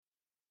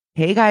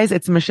Hey guys,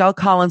 it's Michelle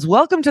Collins.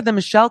 Welcome to the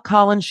Michelle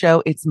Collins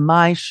Show. It's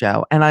my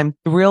show, and I'm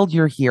thrilled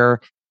you're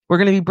here. We're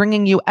going to be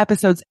bringing you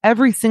episodes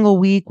every single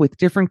week with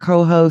different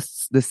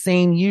co-hosts, the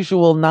same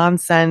usual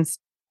nonsense,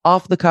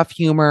 off-the-cuff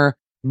humor,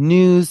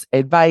 news,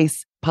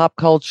 advice, pop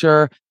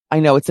culture. I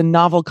know it's a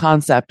novel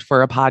concept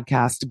for a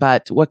podcast,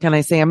 but what can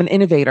I say? I'm an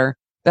innovator.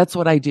 That's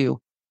what I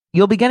do.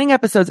 You'll be getting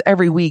episodes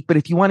every week, but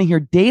if you want to hear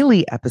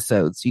daily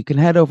episodes, you can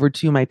head over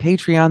to my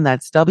Patreon.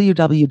 That's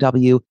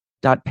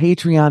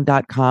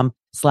www.patreon.com/Michcoll,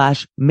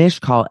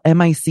 Michcoll.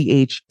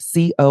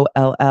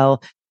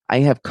 I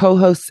have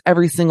co-hosts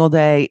every single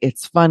day.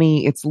 It's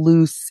funny. It's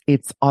loose.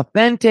 It's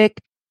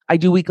authentic. I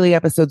do weekly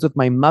episodes with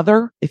my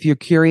mother. If you're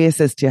curious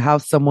as to how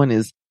someone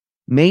is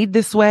made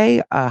this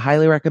way, I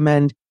highly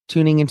recommend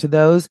tuning into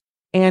those,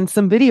 and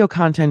some video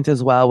content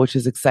as well, which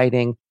is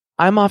exciting.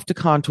 I'm off to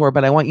Contour,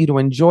 but I want you to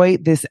enjoy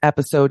this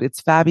episode.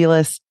 It's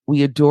fabulous.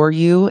 We adore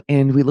you,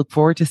 and we look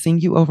forward to seeing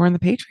you over on the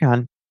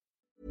Patreon.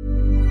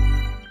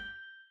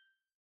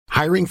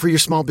 Hiring for your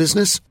small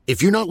business?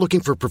 If you're not looking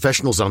for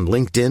professionals on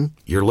LinkedIn,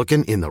 you're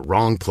looking in the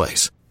wrong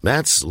place.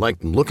 That's like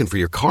looking for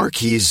your car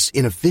keys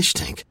in a fish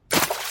tank.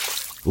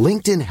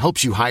 LinkedIn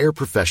helps you hire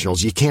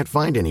professionals you can't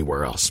find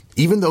anywhere else,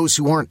 even those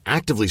who aren't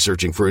actively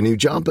searching for a new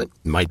job but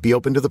might be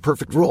open to the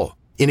perfect role.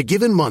 In a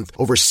given month,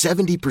 over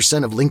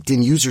 70% of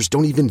LinkedIn users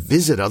don't even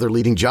visit other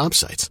leading job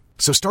sites.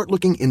 So start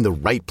looking in the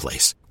right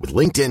place. With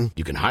LinkedIn,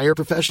 you can hire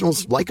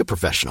professionals like a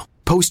professional.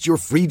 Post your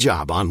free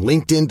job on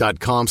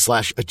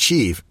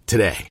linkedin.com/achieve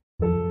today.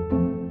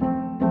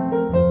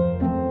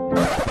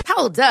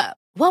 Hold up.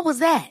 What was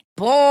that?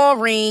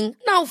 Boring.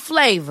 No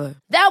flavor.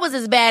 That was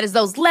as bad as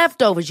those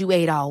leftovers you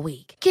ate all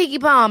week. Keke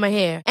Palmer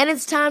here. And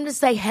it's time to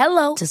say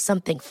hello to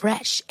something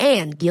fresh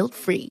and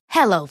guilt-free.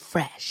 Hello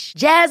Fresh.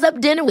 Jazz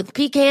up dinner with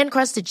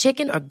pecan-crusted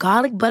chicken or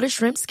garlic butter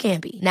shrimp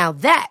scampi. Now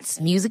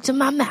that's music to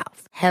my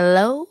mouth.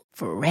 Hello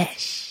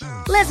Fresh.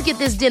 Let's get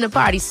this dinner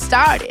party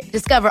started.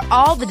 Discover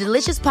all the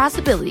delicious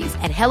possibilities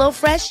at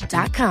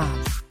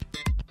hellofresh.com.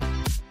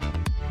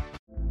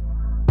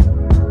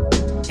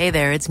 Hey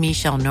there, it's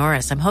Michelle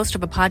Norris. I'm host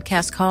of a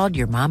podcast called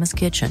Your Mama's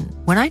Kitchen.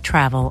 When I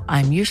travel,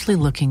 I'm usually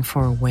looking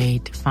for a way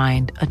to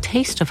find a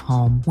taste of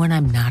home when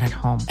I'm not at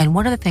home. And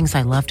one of the things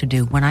I love to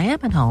do when I am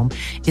at home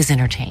is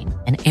entertain.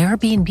 And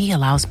Airbnb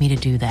allows me to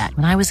do that.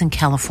 When I was in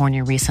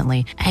California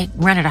recently, I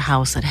rented a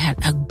house that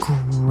had a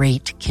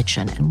great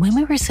kitchen. And when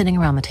we were sitting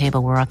around the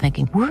table, we were all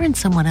thinking, we're in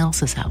someone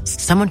else's house.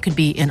 Someone could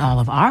be in all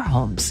of our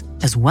homes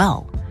as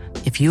well.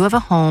 If you have a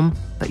home,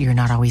 but you're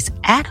not always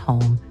at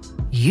home,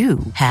 you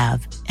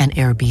have an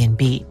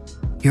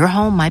Airbnb. Your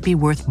home might be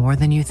worth more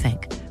than you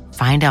think.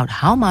 Find out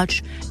how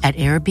much at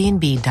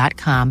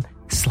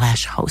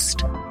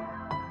airbnb.com/host.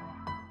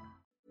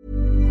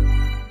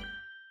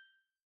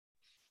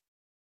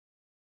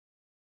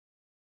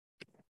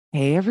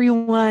 Hey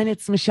everyone,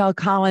 it's Michelle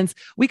Collins.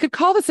 We could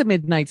call this a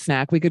midnight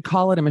snack. We could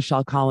call it a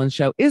Michelle Collins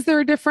show. Is there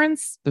a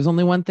difference? There's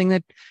only one thing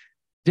that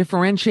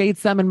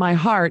differentiates them in my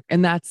heart,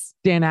 and that's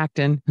Dan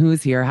Acton, who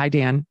is here. Hi,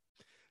 Dan.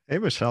 Hey,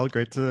 Michelle.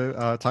 Great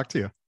to talk to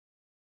you.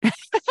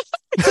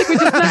 Like we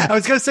just I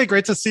was going to say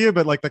great to see you,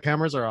 but like the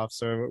cameras are off.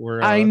 So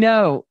we're. I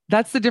know.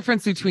 That's the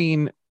difference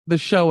between the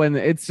show and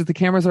it's just the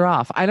cameras are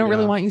off. I don't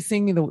really want you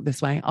seeing me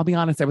this way. I'll be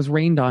honest. I was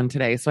rained on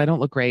today, so I don't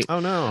look great. Oh,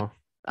 no.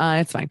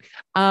 It's fine.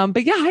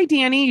 But yeah, hi,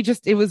 Danny.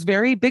 It was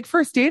very big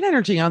first date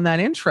energy on that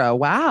intro.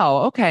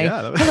 Wow. Okay.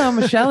 Yeah. Hello,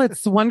 Michelle.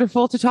 It's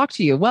wonderful to talk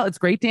to you. Well, it's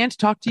great, Dan, to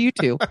talk to you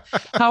too.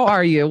 How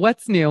are you?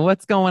 What's new?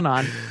 What's going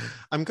on?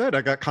 I'm good.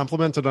 I got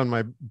complimented on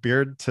my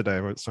beard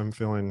today, so I'm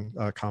feeling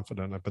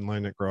confident. I've been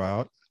letting it grow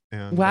out.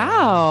 And,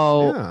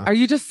 wow. Yeah. Are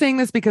you just saying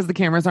this because the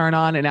cameras aren't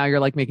on and now you're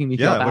like making me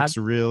feel bad? It looks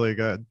really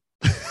good.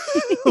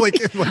 like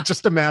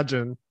just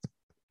imagine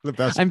the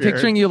best I'm beard.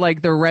 picturing you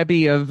like the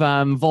Rebbe of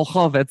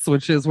Volchowitz,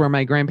 which is where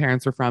my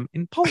grandparents are from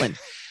in Poland.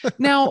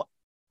 Now,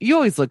 you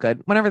always look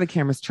good. Whenever the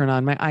cameras turn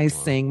on, my eyes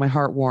sing, my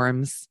heart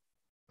warms.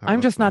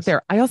 I'm just not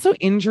there. I also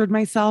injured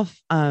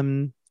myself.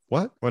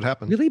 What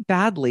happened? Really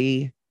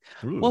badly.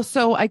 Ooh. Well,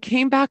 so I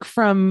came back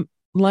from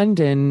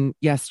London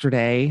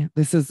yesterday.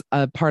 This is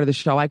a part of the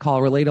show I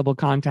call relatable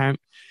content.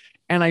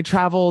 And I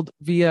traveled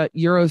via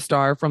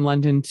Eurostar from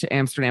London to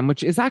Amsterdam,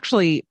 which is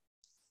actually,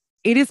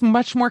 it is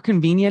much more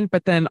convenient,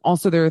 but then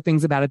also there are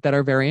things about it that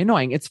are very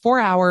annoying. It's 4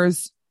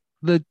 hours.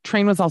 The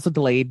train was also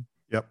delayed.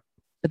 Yep.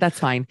 But that's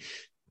fine.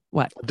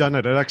 What? I've done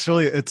it.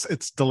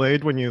 It's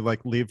delayed when you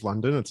like leave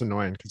London. It's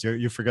annoying because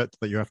you forget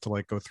that you have to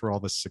like go through all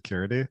this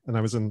security. And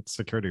I was in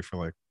security for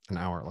like an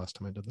hour last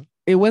time I did that.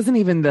 It wasn't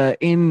even the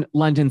in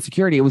London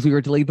security. It was we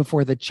were delayed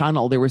before the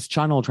channel. There was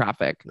channel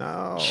traffic.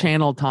 No.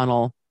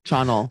 Channel.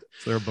 Is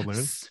there a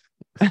balloon?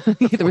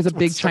 There was a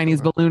big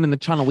Chinese balloon in the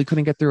channel. We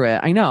couldn't get through it.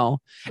 I know.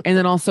 And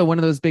then also one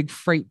of those big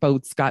freight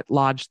boats got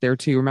lodged there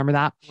too. Remember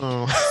that?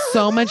 Oh.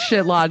 So much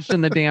shit lodged in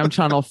the damn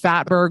channel.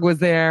 Fatberg was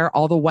there.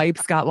 All the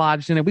wipes got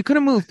lodged in it. We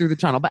couldn't move through the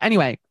channel. But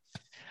anyway,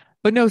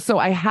 But no, so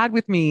I had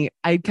with me,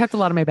 I kept a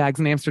lot of my bags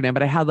in Amsterdam,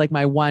 but I had like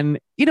my one,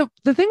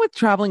 the thing with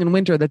traveling in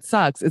winter that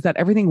sucks is that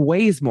everything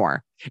weighs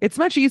more. It's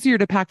much easier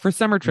to pack for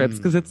summer trips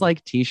because it's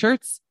like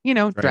t-shirts,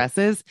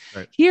 dresses.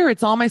 Right. Here,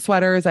 it's all my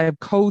sweaters. I have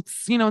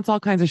coats, it's all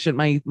kinds of shit.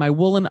 My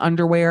woolen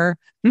underwear,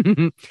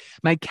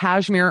 my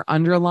cashmere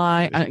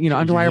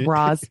underwire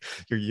bras,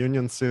 your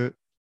union suit,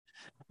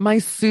 my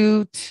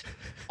suit,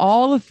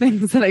 all the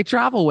things that I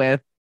travel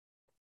with.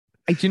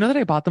 Do you know that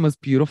I bought the most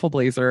beautiful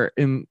blazer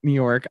in New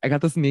York? I got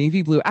this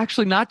navy blue,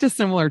 actually not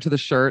dissimilar to the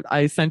shirt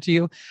I sent to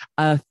you,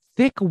 a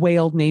thick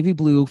wailed navy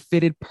blue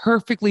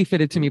perfectly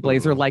fitted to me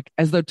blazer, like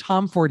as though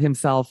Tom Ford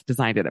himself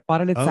designed it. I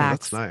bought it at Saks.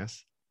 That's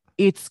nice.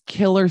 It's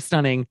killer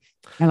stunning,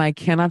 and I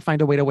cannot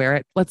find a way to wear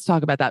it. Let's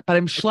talk about that. But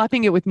I'm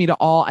schlepping it with me to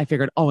all. I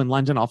figured, in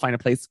London, I'll find a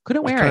place.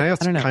 Couldn't wear it. I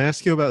don't know. Can I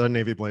ask you about a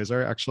navy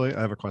blazer? Actually,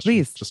 I have a question.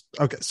 Please.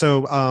 Okay.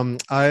 So,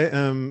 I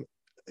am.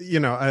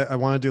 I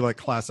want to do like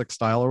classic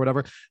style or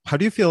whatever. How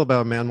do you feel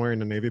about a man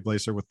wearing a navy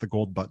blazer with the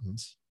gold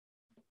buttons?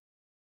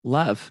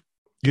 Love.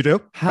 You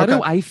do? How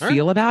do I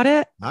feel about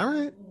it? All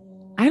right.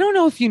 I don't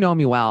know if you know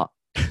me well.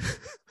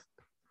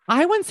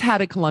 I once had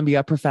a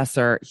Columbia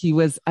professor. He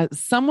was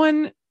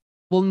someone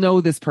will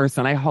know this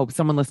person. I hope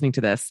someone listening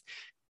to this.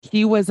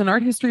 He was an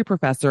art history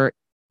professor.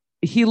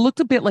 He looked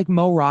a bit like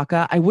Mo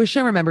Rocca. I wish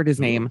I remembered his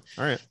name.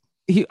 All right.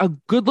 A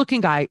good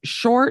looking guy,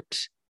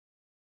 short.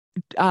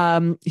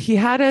 He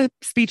had a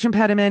speech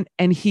impediment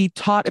and he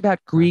taught about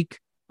Greek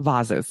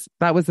vases.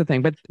 That was the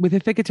thing, but with a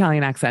thick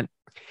Italian accent.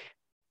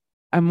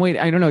 I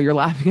don't know. You're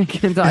laughing. I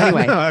can't tell.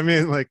 Anyway, no, I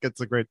mean, like, it's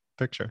a great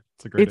picture.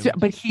 It's a great image.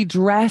 But he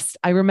dressed,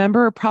 I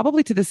remember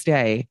probably to this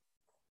day,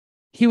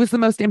 he was the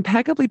most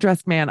impeccably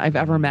dressed man I've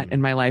ever met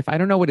in my life. I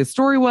don't know what his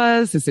story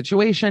was, his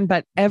situation,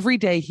 but every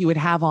day he would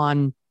have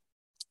on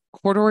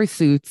corduroy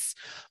suits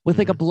with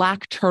like a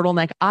black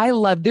turtleneck.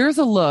 There's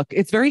a look.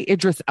 It's very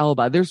Idris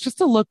Elba. There's just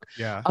a look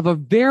of a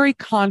very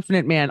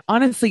confident man.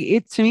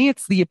 Honestly, to me,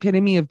 it's the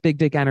epitome of big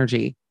dick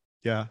energy.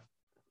 Yeah.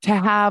 To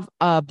have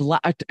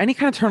any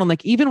kind of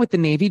turtleneck, even with the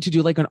navy, to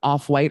do like an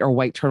off-white or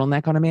white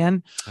turtleneck on a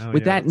man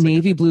with that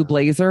navy blue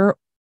blazer.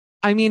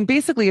 I mean,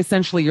 basically,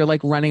 essentially, you're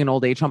like running an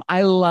old age home.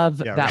 I love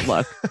that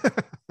look.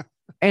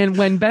 And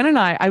when Ben and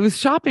I was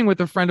shopping with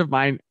a friend of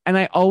mine, and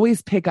I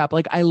always pick up,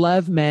 like, I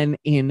love men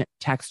in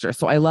texture.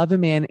 So I love a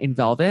man in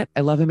velvet. I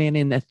love a man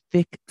in a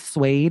thick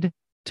suede.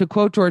 To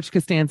quote George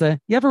Costanza,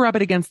 you ever rub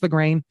it against the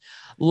grain?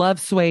 Love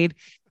suede.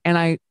 And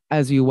I,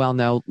 as you well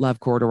know, love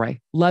corduroy.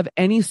 Love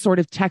any sort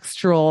of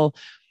textural.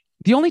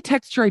 The only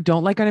texture I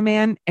don't like on a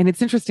man, and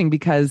it's interesting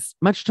because,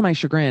 much to my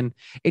chagrin,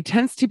 it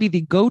tends to be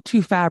the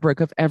go-to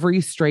fabric of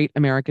every straight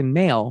American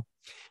male,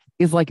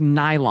 is like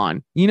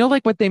nylon.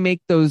 Like what they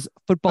make those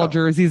football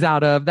jerseys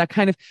out of, that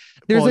kind of,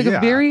 there's a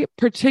very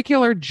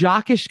particular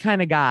jockish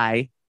kind of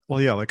guy.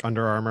 Well, yeah, like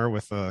Under Armour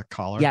with a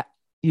collar. Yeah,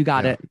 you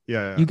got it.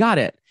 Yeah. You got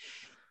it.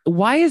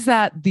 Why is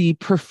that the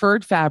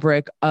preferred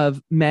fabric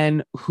of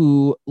men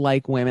who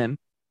like women?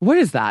 What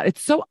is that?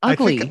 It's so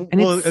ugly.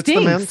 It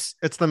stinks.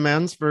 It's the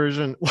men's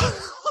version.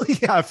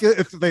 Yeah,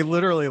 if they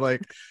literally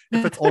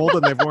if it's old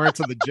and they've worn it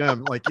to the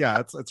gym,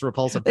 it's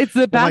repulsive. It's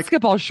the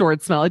basketball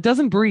short smell. It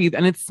doesn't breathe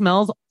and it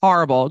smells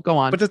horrible. Go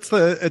on. But it's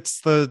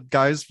the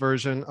guys'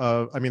 version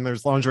of. I mean,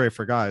 there's lingerie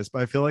for guys,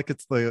 but I feel like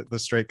it's the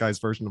straight guys'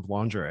 version of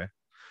lingerie.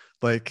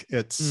 Like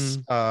it's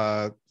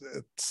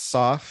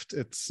soft.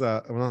 It's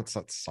it's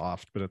not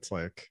soft, but it's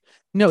like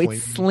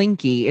it's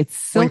slinky. It's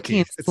silky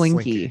and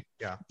slinky.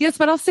 Yeah. Yes,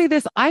 but I'll say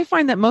this: I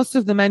find that most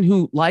of the men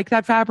who like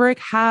that fabric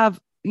have,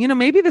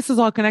 maybe this is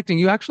all connecting.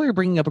 You actually are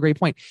bringing up a great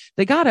point.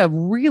 They got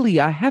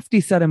a hefty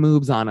set of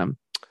moves on them.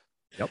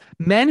 Yep.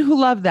 Men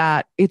who love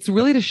that, it's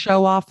really to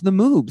show off the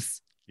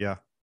moves. Yeah.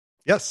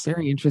 Yes.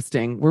 Very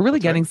interesting. We're really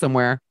getting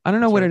somewhere. I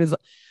don't know what it is.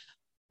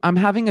 I'm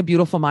having a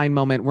beautiful mind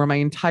moment where my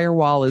entire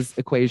wall is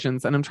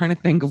equations, and I'm trying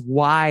to think of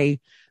why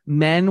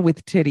men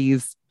with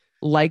titties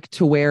like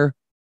to wear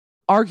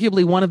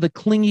arguably one of the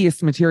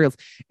clingiest materials.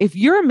 If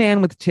you're a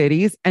man with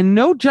titties, and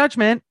no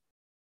judgment,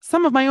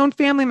 some of my own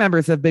family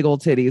members have big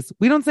old titties.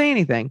 We don't say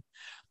anything.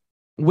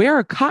 Wear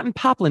a cotton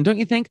poplin, don't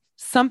you think?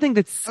 Something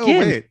that's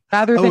skin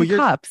rather than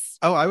cups.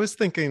 I was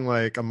thinking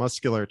like a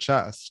muscular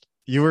chest.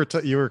 You were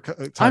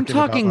talking I'm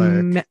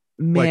talking about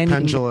like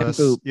pendulous.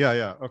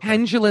 Yeah. Okay.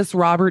 Pendulous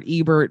Robert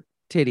Ebert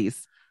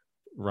titties.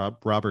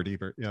 Robert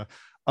Ebert. Yeah.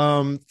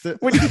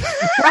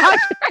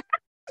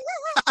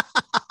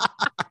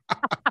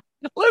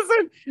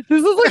 Listen,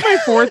 this is like my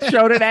fourth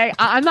show today.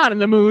 I'm not in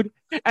the mood,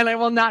 and I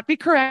will not be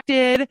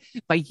corrected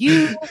by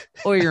you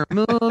or your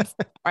moves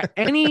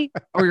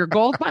or your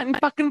gold button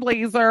fucking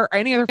blazer or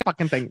any other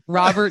fucking thing.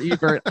 Robert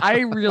Ebert. I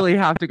really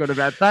have to go to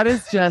bed. That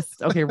is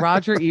just okay.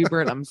 Roger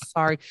Ebert. I'm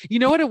sorry. You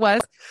know what it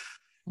was?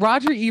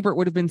 Roger Ebert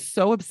would have been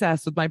so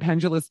obsessed with my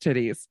pendulous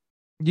titties.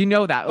 You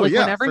know that.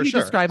 Whenever he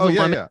described the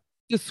woman,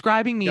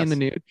 describing me in the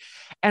nude.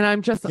 And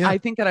I'm just, I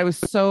think that I was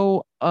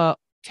so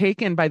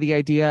taken by the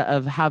idea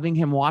of having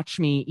him watch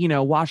me,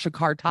 wash a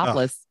car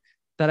topless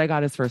that I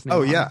got his first name.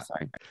 Oh, yeah.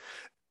 Sorry.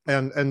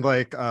 And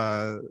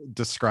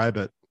describe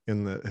it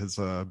in his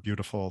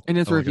beautiful in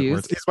his reviews.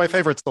 Words. He's my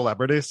favorite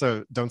celebrity,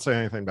 so don't say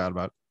anything bad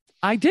about it.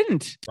 I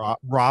didn't.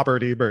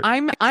 Robert Ebert.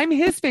 I'm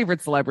his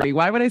favorite celebrity.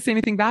 Why would I say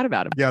anything bad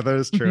about him? Yeah, that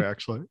is true,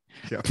 actually.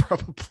 Yeah,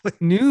 probably.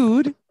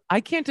 Nude.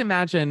 I can't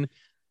imagine.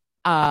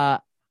 I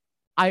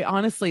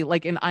honestly,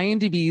 like, in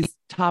IMDb's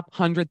top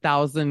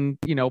 100,000,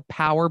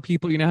 power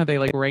people, how they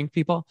like rank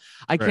people.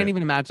 I can't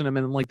even imagine him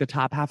in like the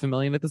top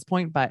 500,000 at this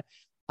point, but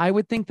I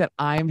would think that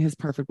I'm his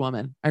perfect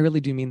woman. I really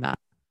do mean that.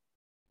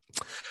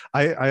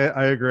 I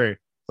agree.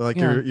 Like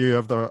you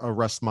have a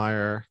Russ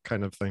Meyer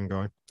kind of thing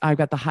going. I've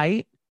got the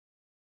height.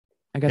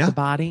 I got the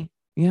body.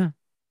 Yeah.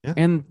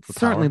 And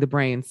certainly the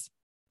brains.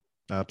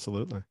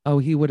 Absolutely. Oh,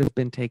 he would have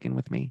been taken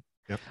with me.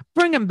 Yep.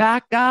 Bring him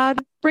back,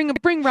 God.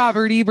 Bring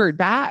Robert Ebert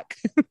back.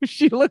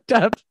 She looked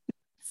up,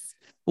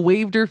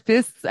 waved her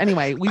fists.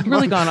 Anyway, we've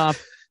really gone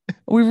off.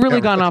 We've really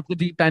gone off the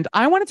deep end.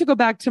 I wanted to go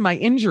back to my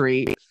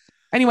injury.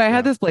 Anyway, I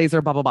had this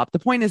blazer, blah, blah, blah. The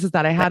point is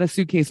that I had a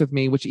suitcase with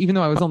me, which even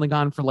though I was only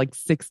gone for like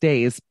 6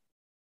 days,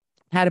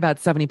 had about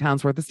 70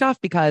 pounds worth of stuff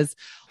because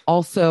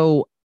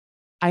also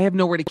I have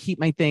nowhere to keep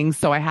my things.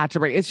 So I had to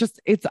bring,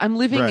 I'm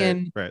living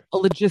in a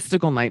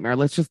logistical nightmare.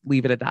 Let's just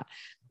leave it at that.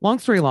 Long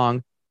story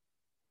long,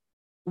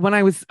 when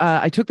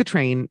I took the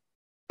train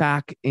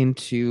back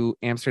into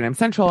Amsterdam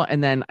Central,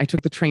 and then I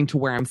took the train to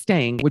where I'm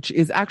staying, which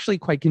is actually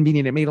quite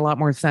convenient. It made a lot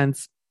more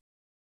sense.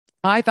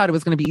 I thought it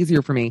was going to be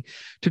easier for me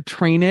to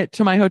train it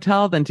to my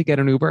hotel than to get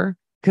an Uber,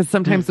 because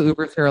sometimes the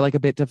Ubers here are like a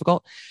bit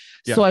difficult.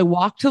 Yeah. So I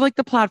walked to like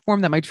the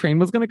platform that my train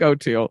was going to go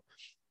to.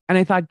 And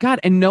I thought, God,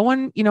 and no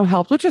one,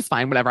 helped, which is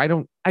fine, whatever.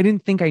 I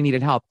didn't think I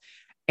needed help.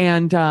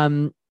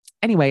 And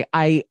anyway,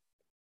 I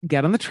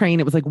get on the train.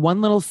 It was like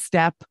one little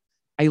step.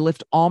 I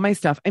lift all my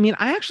stuff. I mean,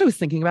 I actually was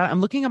thinking about it.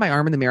 I'm looking at my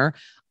arm in the mirror.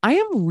 I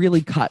am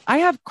really cut. I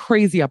have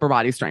crazy upper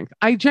body strength.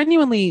 I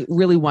genuinely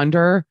really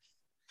wonder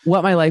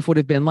what my life would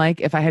have been like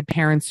if I had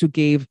parents who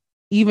gave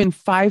even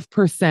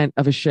 5%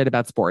 of a shit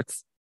about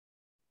sports.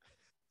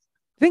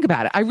 Think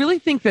about it. I really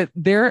think that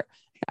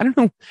I don't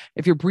know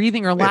if you're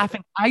breathing or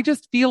laughing. I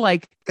just feel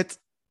like it's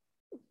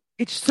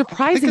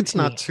surprising. I think it's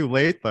not too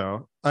late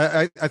though.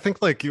 I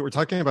think like you were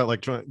talking about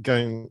like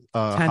getting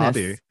a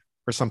hobby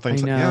or something.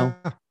 I know.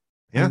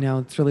 Yeah. I know.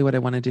 It's really what I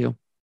want to do.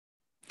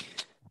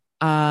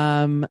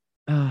 Oh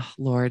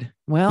Lord.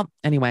 Well,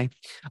 anyway,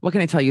 what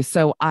can I tell you?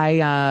 So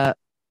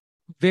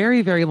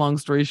very, very long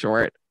story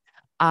short,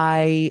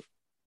 I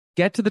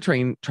get to the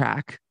train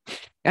track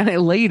and I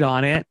laid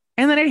on it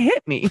and then it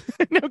hit me.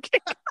 No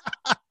kidding.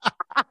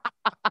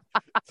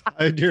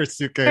 Tied your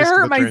suitcase I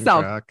hurt to the train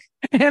myself. track.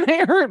 And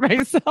I hurt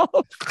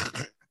myself.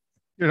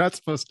 You're not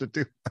supposed to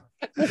do that.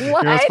 What?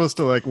 You're not supposed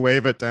to like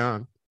wave it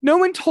down. No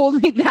one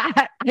told me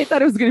that. I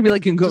thought it was going to be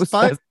like in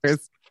Ghostbusters.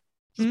 Just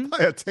buy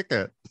a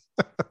ticket.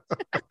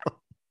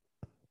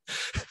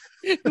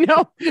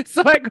 No.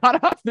 So I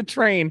got off the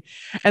train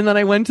and then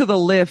I went to the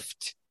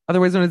lift,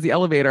 otherwise known as the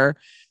elevator.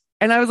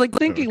 And I was like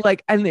thinking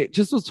and it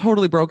just was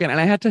totally broken. And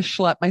I had to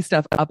schlep my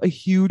stuff up a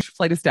huge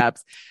flight of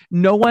steps.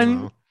 No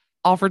one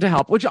offered to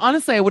help, which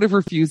honestly I would have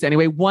refused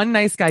anyway. One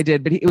nice guy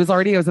did, but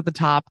I was at the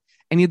top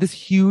and he had this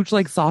huge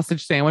like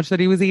sausage sandwich that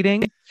he was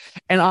eating.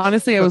 And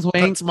honestly, I was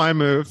weighing. That's my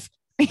move.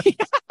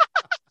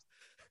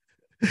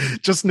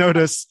 Just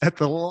notice at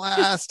the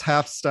last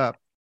half step.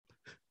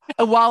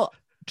 While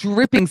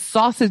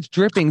sausage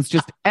drippings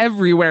just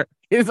everywhere,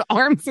 his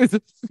arms, his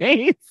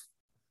face.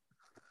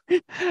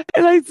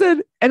 And I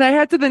said, and I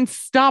had to then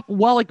stop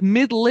while like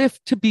mid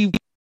lift to be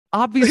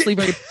obviously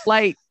very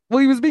polite. Well,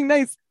 he was being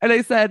nice. And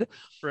I said,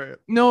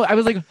 no, I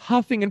was like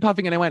huffing and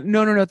puffing. And I went,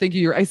 no, thank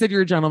you. I said,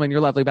 you're a gentleman.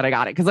 You're lovely, but I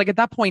got it. Cause like at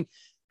that point,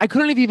 I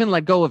couldn't have even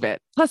let go of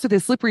it. Plus with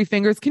his slippery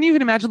fingers, can you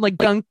even imagine like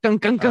gunk,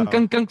 gunk, gunk, gunk,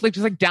 gunk, gunk, like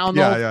just like down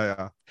the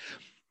Yeah.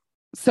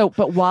 So,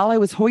 but while I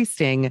was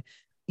hoisting,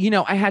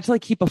 I had to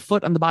like keep a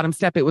foot on the bottom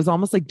step. It was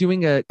almost like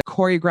doing a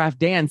choreographed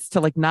dance to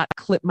like not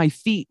clip my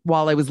feet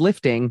while I was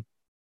lifting.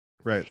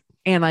 Right.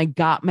 And I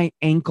got my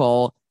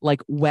ankle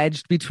like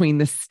wedged between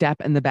the step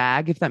and the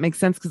bag, if that makes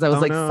sense. Cause I was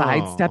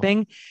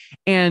sidestepping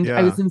and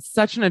I was in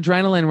such an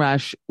adrenaline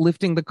rush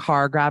lifting the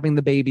car, grabbing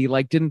the baby,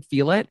 like didn't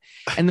feel it.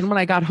 And then when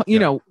I got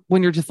home,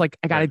 when you're just like,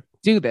 I got to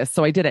do this.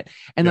 So I did it.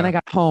 And then I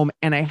got home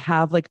and I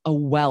have like a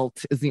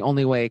welt is the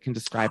only way I can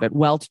describe it.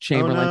 Welt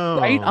Chamberlain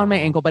right on my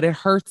ankle, but it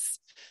hurts.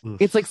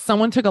 It's like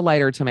someone took a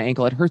lighter to my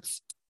ankle. It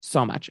hurts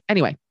so much.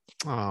 Anyway,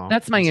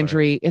 that's my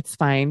injury. It's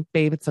fine,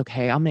 babe. It's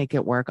okay. I'll make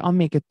it work. I'll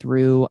make it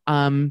through.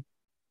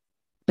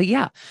 But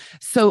yeah,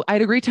 so I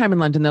had a great time in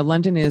London. Though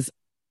London is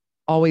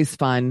always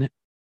fun.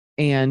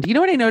 And you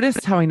know what I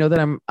noticed? How I know that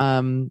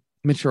I'm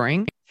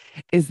maturing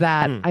is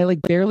that I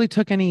like barely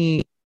took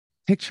any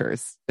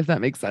pictures, if that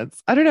makes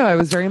sense. I don't know. I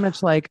was very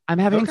much like, I'm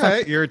having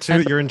fun. You're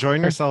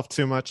enjoying yourself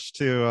too much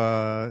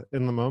to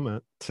in the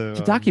moment to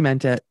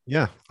document it.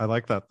 Yeah, I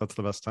like that. That's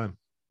the best time.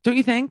 Don't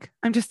you think?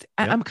 I'm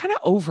kind of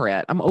over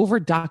it. I'm over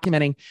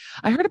documenting.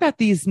 I heard about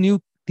these new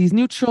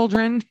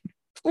children.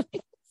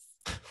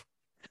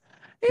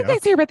 You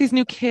guys hear about these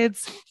new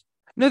kids?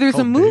 No, there's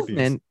a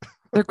movement. Babies.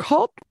 They're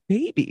called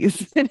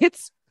babies, and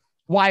it's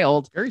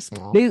wild. Very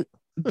small.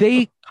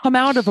 They come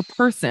out of a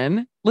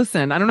person.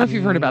 Listen, I don't know if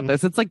you've heard about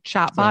this. It's like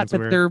chatbot,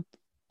 but they're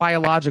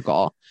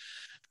biological.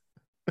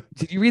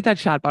 Did you read that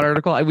chatbot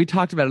article? We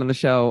talked about it on the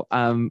show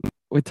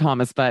with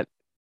Thomas, but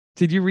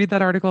did you read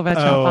that article about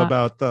chatbot? Oh,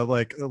 about the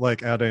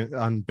like adding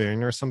on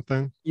Bing or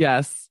something?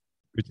 Yes.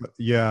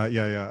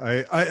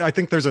 Yeah. I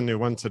think there's a new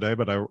one today,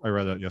 but I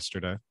read it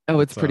yesterday. Oh,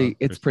 it's pretty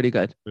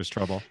good. There's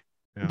trouble.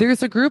 Yeah.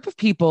 There's a group of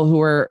people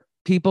who are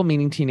people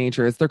meaning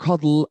teenagers. They're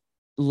called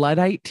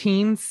Luddite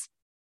teens.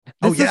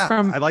 I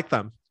like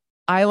them.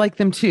 I like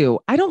them too.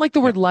 I don't like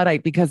the word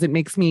Luddite because it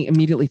makes me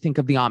immediately think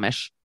of the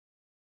Amish.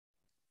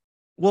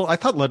 Well, I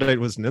thought Luddite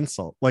was an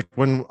insult. Like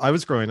when I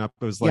was growing up,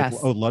 it was like, yes.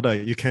 Oh,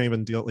 Luddite, you can't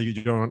even you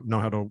don't know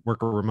how to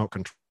work a remote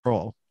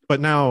control. But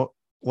now,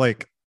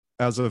 like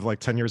as of like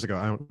 10 years ago,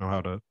 I don't know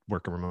how to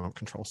work a remote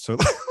control. So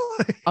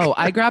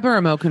I grab a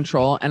remote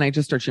control and I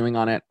just start chewing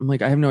on it. I'm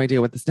like, I have no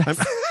idea what this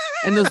does.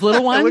 And those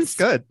little ones, it looks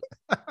good.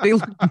 They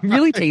look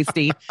really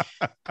tasty.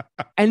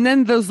 And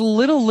then those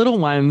little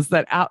ones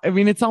that,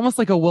 it's almost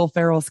like a Will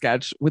Ferrell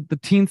sketch with the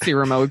teensy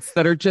remotes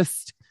that are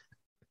just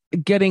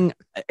getting,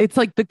 it's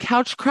like the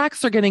couch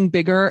cracks are getting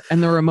bigger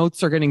and the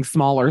remotes are getting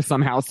smaller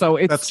somehow. So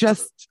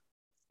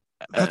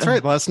that's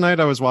right. Last night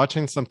I was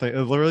watching something.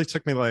 It literally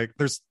took me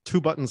there's 2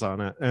 buttons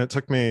on it, and it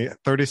took me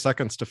 30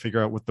 seconds to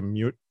figure out what the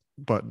mute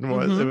button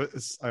was. Mm-hmm. It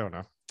was, I don't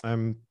know.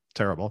 I'm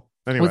terrible.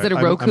 Anyway, was it a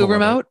Roku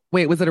remote?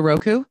 Wait, was it a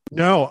Roku?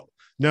 No.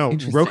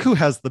 Roku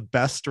has the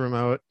best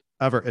remote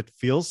ever. It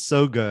feels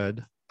so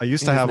good. I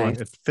used to have one.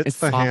 It fits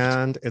the soft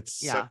hand. It's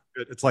so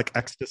good. It's like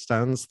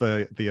XDistance,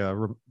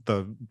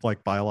 the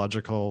like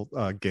biological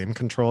game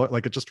controller.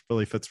 Like it just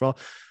really fits well.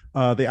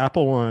 The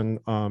Apple one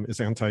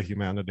is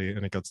anti-humanity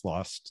and it gets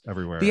lost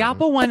everywhere. The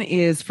Apple one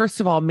is,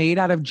 first of all, made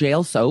out of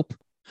jail soap.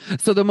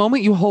 So the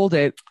moment you hold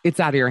it, it's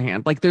out of your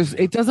hand. Like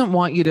it doesn't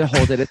want you to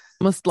hold it. It's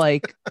almost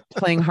like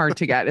playing hard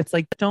to get. It's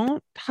like,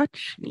 don't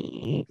touch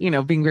me,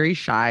 being very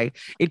shy.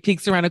 It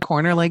peeks around a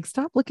corner, like,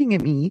 stop looking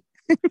at me.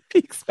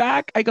 Peeks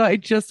back. I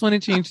just want to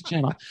change the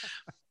channel.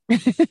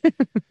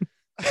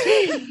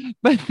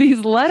 But these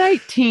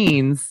Luddite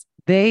teens,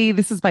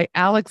 this is by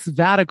Alex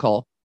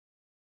Vadical.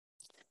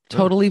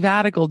 Totally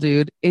Vadical,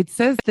 dude. It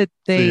says that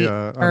they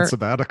are on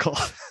sabbatical.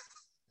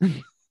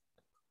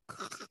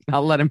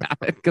 I'll let him have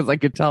it because I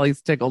could tell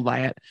he's tickled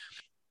by it.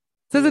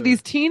 It says that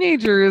these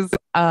teenagers,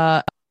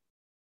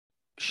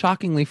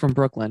 shockingly from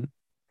Brooklyn,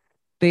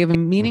 they have a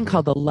meeting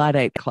called the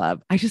Luddite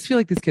Club. I just feel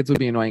like these kids would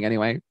be annoying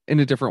anyway, in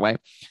a different way.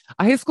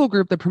 A high school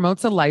group that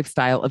promotes a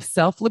lifestyle of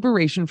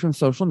self-liberation from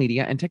social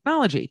media and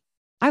technology.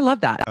 I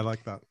love that. I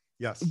like that.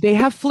 Yes. They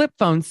have flip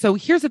phones. So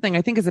here's the thing.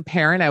 I think as a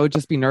parent, I would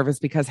just be nervous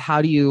because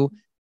how do you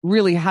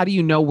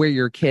know where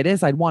your kid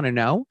is? I'd want to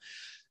know.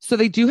 So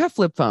they do have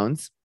flip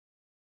phones.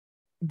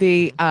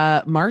 They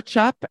march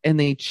up and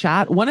they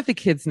chat. One of the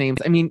kids' names,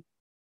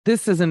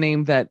 this is a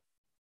name that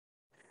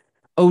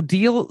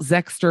Odile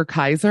Zexter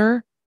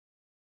Kaiser.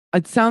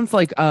 It sounds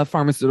like a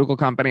pharmaceutical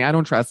company. I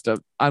don't trust it.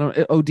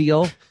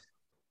 Odile.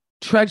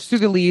 Trudge through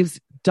the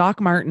leaves. Doc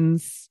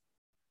Martens.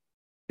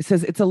 It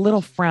says it's a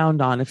little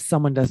frowned on if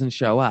someone doesn't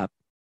show up.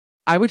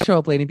 I would show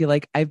up late and be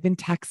like, I've been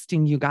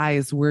texting you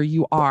guys where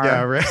you are.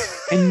 Yeah, right.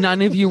 And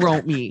none of you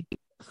wrote me.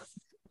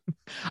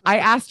 I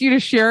asked you to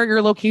share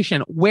your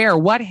location. Where?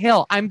 What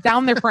hill? I'm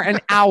down there for an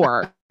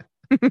hour.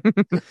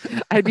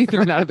 I'd be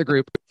thrown out of the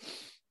group.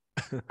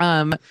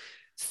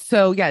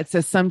 So yeah, it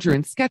says some drew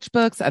in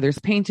sketchbooks, others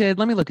painted.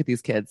 Let me look at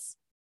these kids.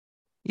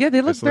 Yeah,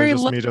 they look very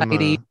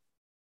Luddite.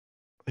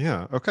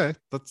 Yeah, okay.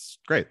 That's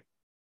great.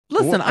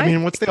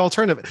 Listen, what's the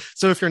alternative?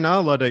 So if you're not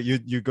a Luddite,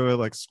 you go to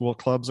like school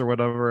clubs or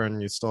whatever and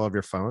you still have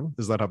your phone.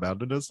 Is that how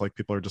bad it is? Like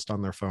people are just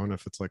on their phone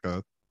if it's like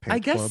a paint I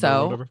guess club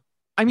so. Or whatever?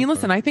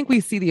 Listen, I think we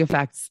see the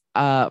effects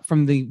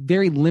from the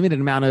very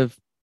limited amount of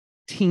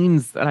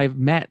teens that I've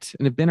met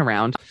and have been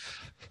around.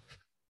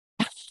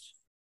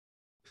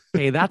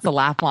 Okay, that's a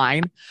laugh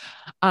line.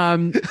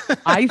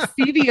 I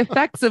see the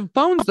effects of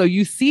phones, though.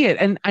 You see it.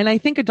 And I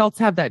think adults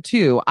have that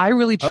too. I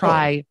really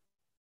try.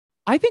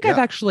 I think I've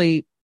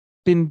actually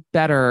been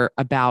better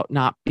about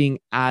not being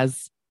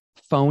as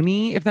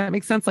phony, if that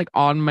makes sense, like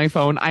on my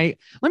phone. Let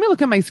me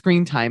look at my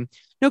screen time.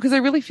 No, because I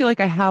really feel like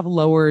I have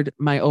lowered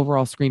my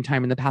overall screen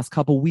time in the past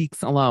couple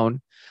weeks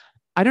alone.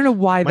 I don't know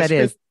why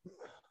is.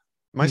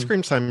 My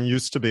screen time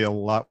used to be a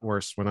lot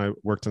worse when I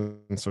worked in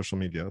social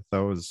media. That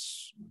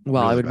was really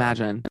I would bad.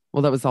 Imagine.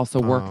 Well, that was also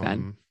work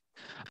then.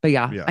 But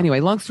yeah. Anyway,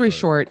 long story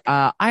short,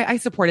 I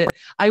support it.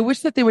 I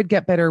wish that they would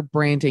get better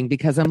branding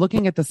because I'm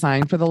looking at the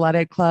sign for the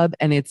Luddite Club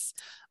and it's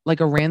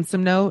like a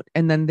ransom note.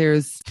 And then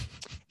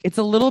it's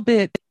a little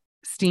bit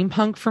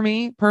steampunk for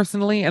me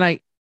personally. And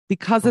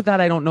because of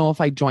that, I don't know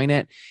if I join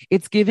it.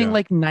 It's giving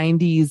like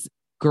 90s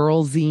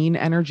girl zine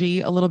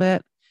energy a little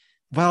bit.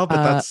 Well,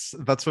 but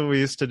that's what we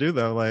used to do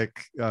though.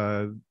 Like,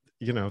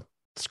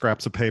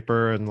 scraps of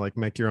paper and like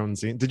make your own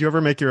zine. Did you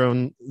ever make your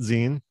own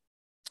zine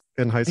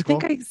in high school? I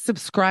think I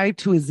subscribed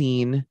to a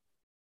zine.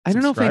 I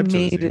don't know if I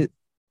made it.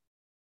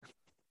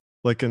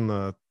 Like in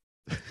the,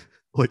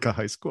 like a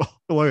high school.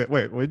 Wait,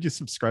 when did you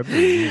subscribe to a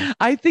zine?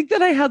 I think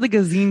that I had like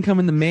a zine come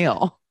in the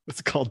mail.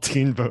 It's called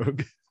Teen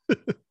Vogue.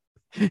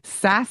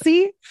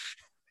 Sassy?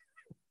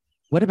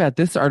 What about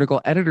this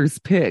article? Editor's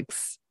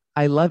picks.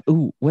 I love,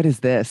 ooh, what is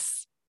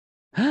this?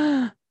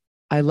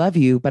 I love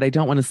you, but I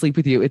don't want to sleep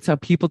with you. It's how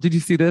people, did you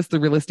see this? The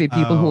real estate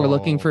people who are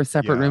looking for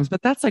separate rooms,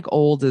 but that's like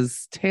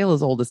tale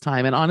as old as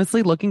time. And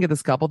honestly, looking at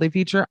this couple they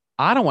feature,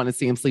 I don't want to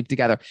see them sleep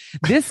together.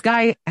 This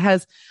guy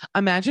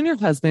imagine your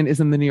husband is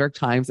in the New York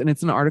Times and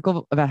it's an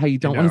article about how you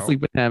don't want to sleep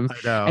with him. I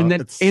know. And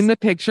then in the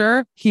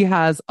picture, he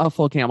has a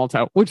full camel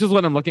toe, which is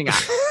what I'm looking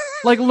at.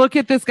 Like, look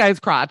at this guy's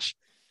crotch.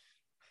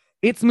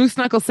 It's Moose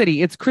Knuckle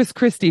City. It's Chris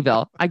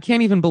Christieville. I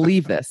can't even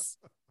believe this.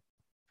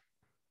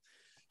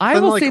 I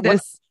will say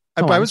this.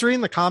 I was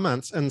reading the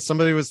comments and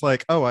somebody was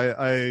like, oh,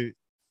 I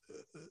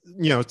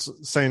it's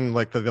saying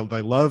like that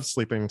they love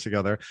sleeping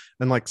together.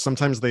 And like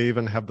sometimes they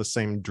even have the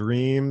same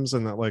dreams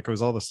and that like it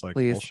was all this like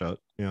bullshit.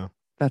 Yeah.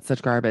 That's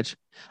such garbage.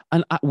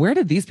 And where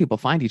did these people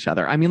find each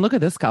other? I mean, look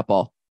at this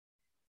couple.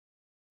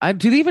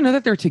 Do they even know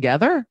that they're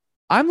together?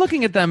 I'm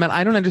looking at them and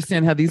I don't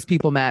understand how these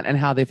people met and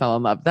how they fell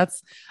in love.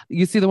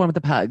 You see the one with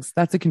the pugs.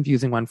 That's a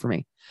confusing one for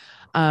me.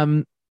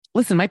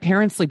 Listen, my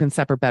parents sleep in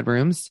separate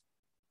bedrooms.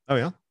 Oh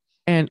yeah.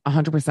 And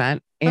 100%.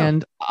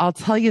 And I'll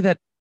tell you that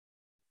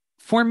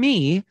for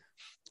me,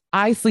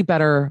 I sleep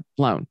better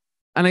alone.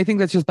 And I think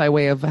that's just by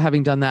way of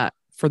having done that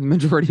for the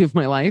majority of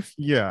my life.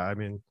 Yeah. I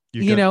mean,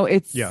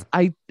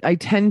 I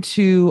tend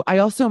to, I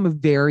also am I'm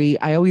very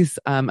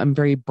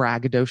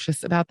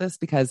braggadocious about this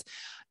because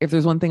if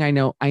there's one thing I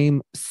know, I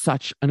am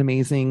such an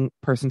amazing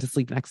person to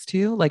sleep next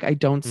to. Like I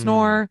don't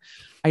snore.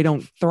 I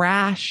don't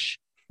thrash.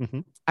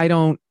 Mm-hmm. I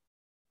don't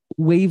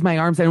wave my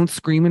arms. I don't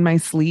scream in my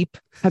sleep.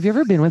 Have you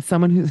ever been with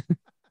someone who's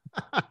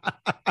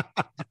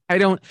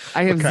I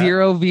have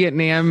zero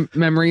Vietnam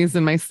memories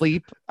in my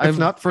sleep. If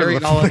not for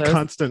the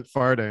constant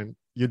farting,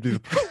 you'd be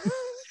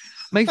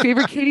my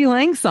favorite Katie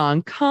Lang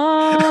song,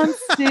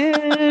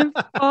 Constant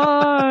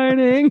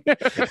Farting.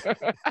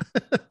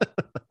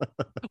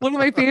 One of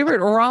my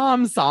favorite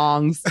Rom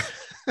songs.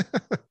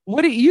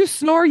 What do you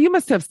snore? You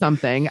must have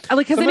something.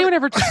 Like, has anyone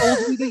ever told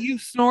you that you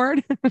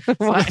snored?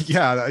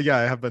 Yeah,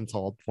 I have been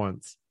told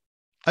once.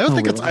 I don't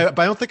think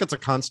it's a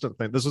constant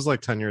thing. This was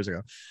like 10 years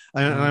ago.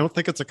 And I don't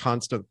think it's a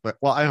constant, but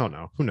well, I don't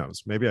know. Who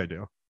knows? Maybe I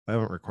do. I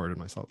haven't recorded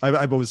myself.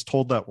 I was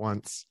told that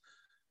once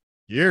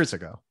years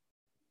ago.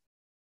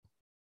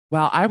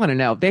 Well, I want to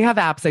know. They have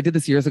apps. I did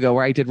this years ago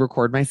where I did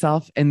record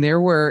myself and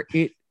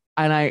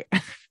I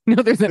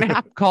know there's an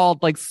app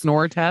called like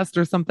Snore Test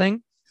or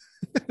something.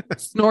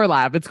 Snore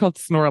Lab. It's called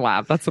Snore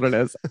Lab. That's what it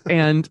is.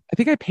 And I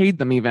think I paid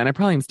them even. I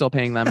probably am still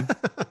paying them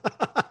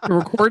to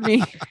record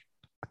me.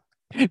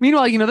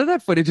 Meanwhile, you know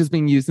that footage is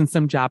being used in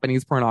some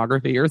Japanese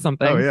pornography or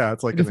something. Oh yeah,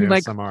 it's like an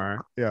ASMR.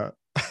 Yeah,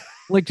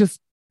 like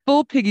just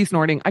full piggy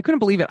snorting. I couldn't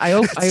believe it.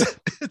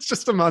 It's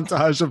just a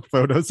montage of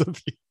photos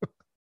of you.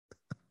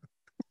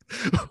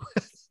 The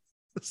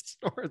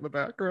snore in the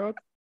background.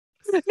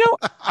 No,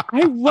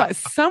 I was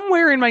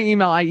somewhere in my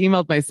email. I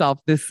emailed myself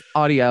this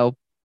audio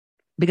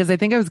because I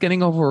think I was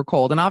getting over a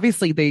cold, and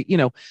obviously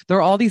there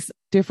are all these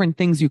different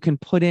things you can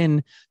put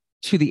in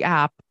to the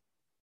app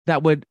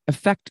that would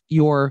affect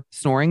your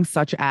snoring,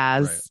 such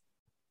as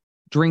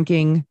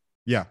drinking,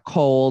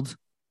 cold,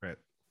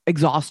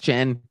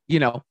 exhaustion,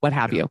 what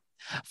have you.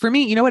 For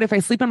me, you know what? If I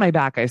sleep on my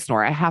back, I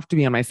snore. I have to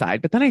be on my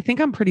side. But then I think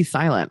I'm pretty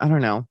silent. I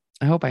don't know.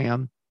 I hope I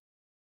am.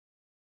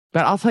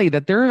 But I'll tell you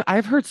that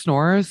I've heard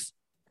snorers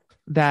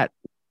that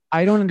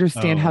I don't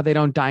understand how they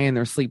don't die in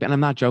their sleep. And I'm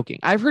not joking.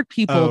 I've heard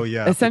people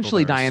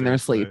essentially die in their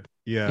sleep.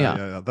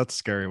 Yeah. That's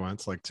scary when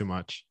it's like too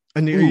much.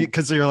 And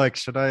because you're like,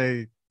 should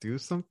I do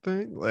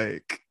something?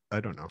 Like, I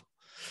don't know.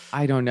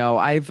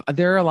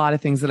 There are a lot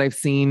of things that I've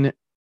seen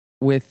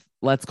with,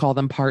 let's call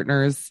them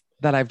partners,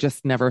 that I've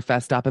just never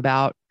fessed up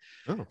about.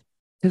 Oh.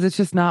 Because it's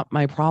just not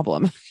my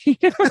problem.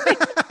 And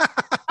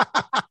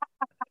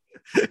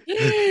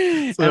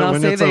I'll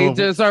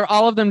say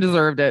all of them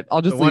deserved it.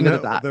 I'll just leave it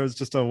at that. There was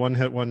just a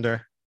one-hit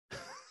wonder.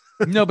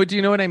 No, but do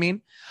you know what I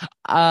mean?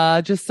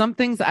 Just some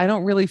things I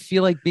don't really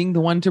feel like being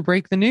the one to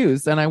break the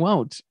news, and I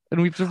won't.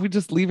 And we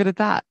just leave it at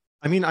that.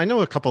 I mean, I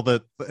know a couple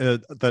that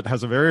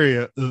has a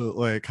very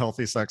like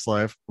healthy sex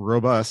life,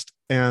 robust,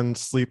 and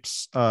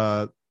sleeps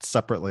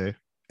separately,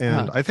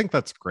 and I think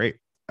that's great.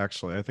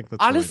 Actually, I think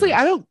that's honestly,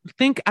 really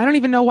nice. I don't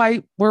even know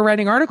why we're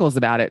writing articles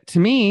about it. To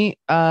me,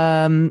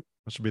 that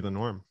should be the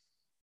norm.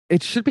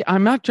 It should be.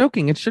 I'm not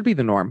joking. It should be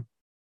the norm.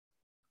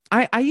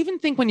 I even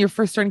think when you're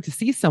first starting to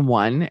see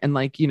someone and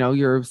like,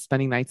 you're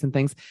spending nights and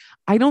things,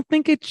 I don't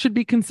think it should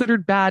be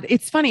considered bad.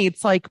 It's funny.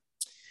 It's like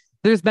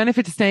there's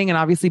benefit to staying and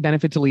obviously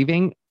benefit to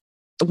leaving.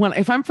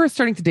 If I'm first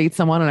starting to date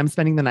someone and I'm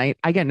spending the night,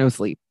 I get no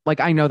sleep. Like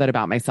I know that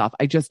about myself.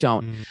 I just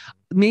don't.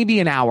 Maybe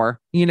an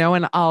hour,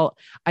 and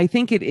I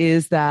think it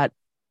is that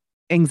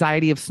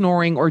anxiety of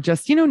snoring or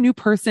just, new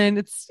person.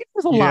 There's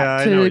a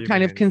lot to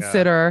kind of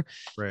consider.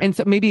 Yeah. Right. And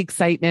so maybe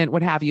excitement,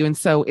 what have you. And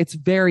so it's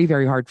very,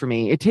 very hard for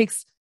me.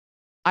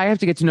 I have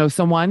to get to know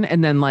someone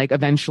and then like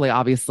eventually,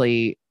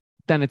 obviously,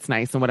 then it's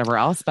nice and whatever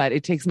else. But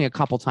it takes me a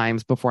couple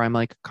times before I'm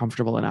like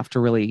comfortable enough to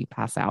really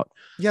pass out.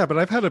 Yeah. But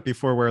I've had it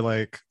before where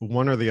like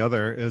one or the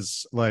other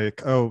is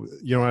like, oh,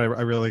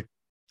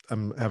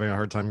 I'm having a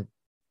hard time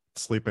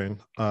sleeping.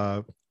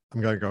 I'm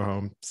going to go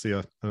home. See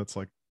ya. And it's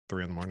like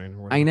 3 a.m. or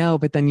whatever. I know,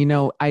 but then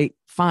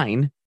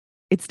fine.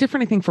 It's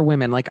different, I think, for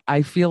women. Like,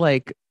 I feel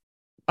like,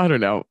 I don't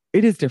know,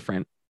 it is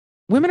different.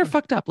 Women are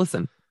fucked up.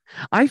 Listen,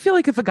 I feel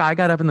like if a guy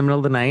got up in the middle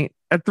of the night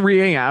at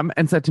 3 a.m.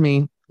 and said to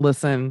me,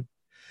 listen,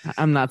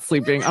 I'm not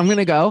sleeping, I'm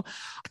gonna go,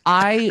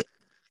 I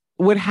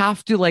would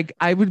have to, like,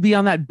 I would be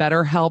on that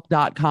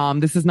betterhelp.com.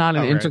 This is not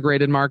an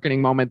integrated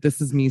marketing moment. This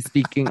is me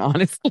speaking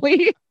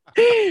honestly.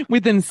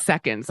 Within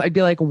seconds, I'd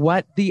be like,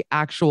 what the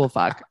actual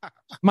fuck?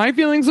 My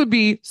feelings would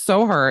be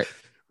so hurt.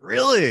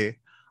 Really?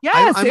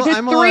 Yes. If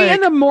at 3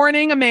 in the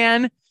morning, a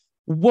man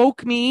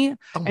woke me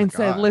and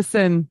said,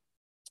 listen,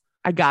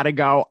 I gotta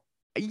go.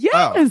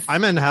 Yes. Oh,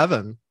 I'm in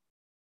heaven.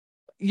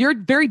 You're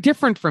very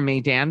different from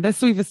me, Dan.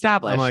 This we've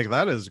established. I'm like,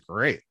 that is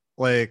great.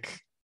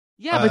 Like,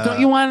 yeah, but don't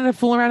you want to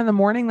fool around in the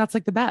morning? That's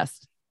like the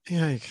best.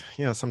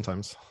 Yeah,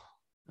 sometimes.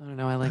 I don't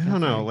know. I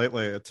don't know.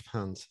 Lately, it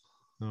depends.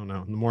 I don't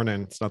know. In the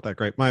morning, it's not that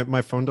great.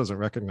 My phone doesn't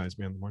recognize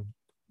me in the morning.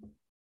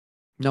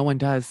 No one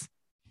does.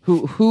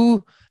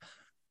 Who?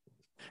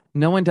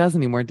 No one does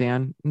anymore,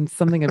 Dan. It's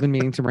something I've been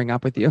meaning to bring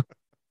up with you.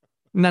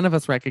 None of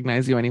us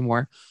recognize you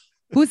anymore.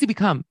 Who has he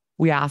become?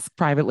 We ask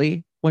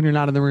privately when you're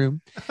not in the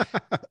room.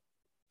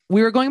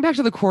 We were going back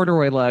to the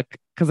corduroy look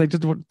because I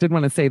just did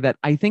want to say that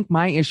I think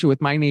my issue with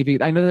my navy,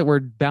 I know that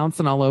we're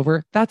bouncing all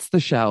over. That's the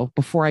show.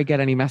 Before I get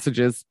any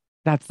messages,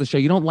 that's the show.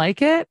 You don't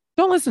like it?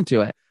 Don't listen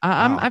to it.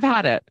 I've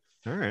had it.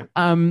 All right.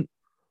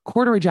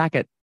 Corduroy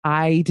jacket.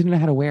 I didn't know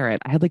how to wear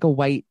it. I had like a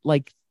white,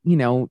 like,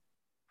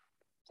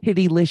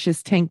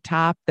 pittylicious tank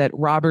top that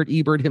Robert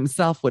Ebert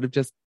himself would have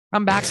just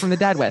come back from the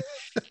dead with.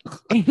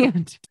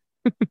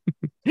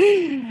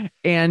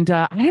 And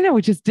I don't know,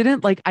 it just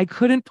didn't, like, I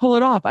couldn't pull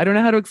it off. I don't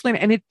know how to explain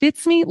it. And it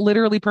fits me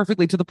literally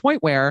perfectly to the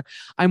point where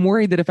I'm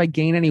worried that if I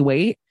gain any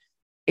weight,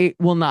 it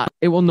will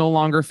no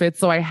longer fit.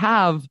 So I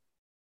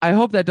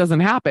hope that doesn't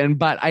happen,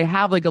 but I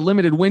have like a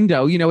limited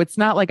window. It's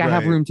not like I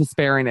have room to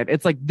spare in it.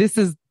 It's like, this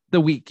is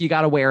the week you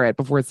got to wear it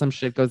before some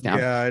shit goes down.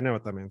 Yeah, I know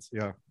what that means.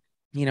 Yeah.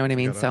 You know what I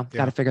mean? Got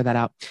to figure that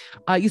out.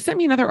 You sent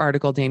me another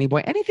article, Danny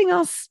boy. Anything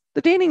else?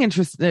 The dating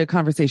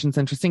conversation's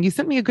interesting. You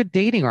sent me a good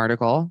dating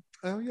article.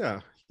 Oh, yeah.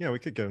 Yeah, we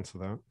could get into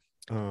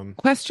that.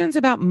 Questions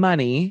about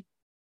money.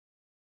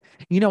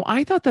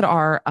 I thought that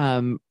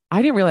I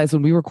didn't realize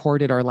when we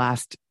recorded our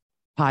last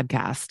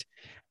podcast,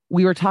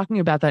 we were talking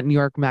about that New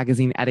York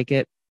Magazine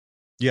etiquette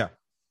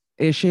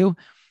issue.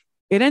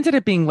 It ended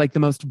up being like the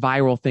most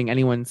viral thing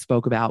anyone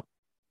spoke about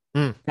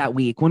that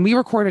week. When we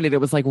recorded it, it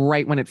was like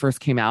right when it first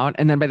came out.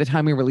 And then by the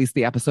time we released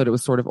the episode, it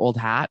was sort of old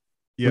hat,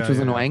 which was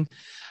annoying.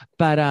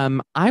 But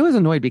I was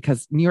annoyed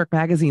because New York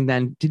Magazine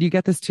then, did you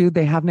get this too?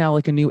 They have now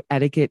like a new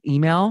etiquette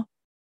email.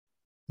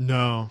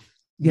 No.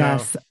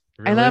 Yes. No.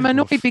 Really? And I'm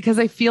annoyed because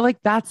I feel like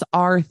that's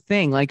our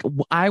thing. Like,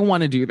 I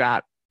want to do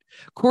that.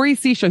 Corey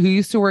Sisha, who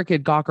used to work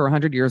at Gawker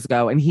 100 years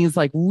ago, and he's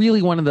like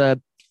really one of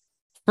the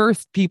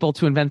first people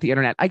to invent the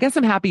internet. I guess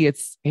I'm happy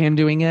it's him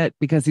doing it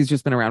because he's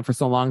just been around for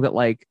so long that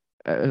like,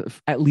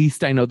 at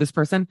least I know this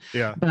person.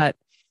 Yeah. But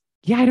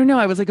yeah, I don't know.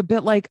 I was like a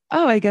bit like,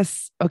 oh, I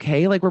guess,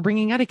 okay, like we're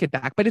bringing etiquette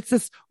back, but it's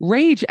this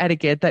rage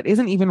etiquette that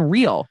isn't even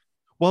real.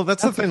 Well,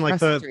 that's the thing. Like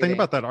the thing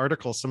about that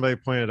article, somebody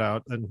pointed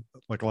out, and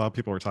like a lot of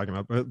people were talking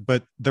about,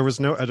 but there was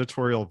no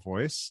editorial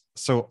voice.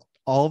 So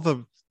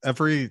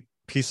every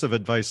piece of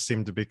advice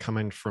seemed to be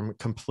coming from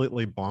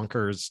completely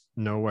bonkers,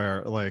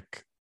 nowhere,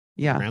 like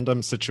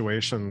random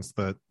situations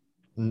that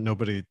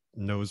nobody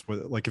knows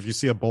what. Like if you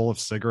see a bowl of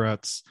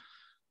cigarettes,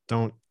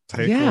 don't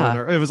take one.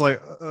 Or it was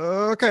like,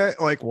 okay,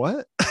 like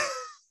what?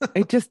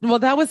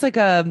 That was like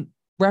a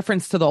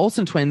reference to the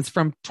Olsen twins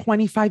from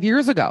 25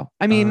 years ago.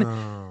 I mean,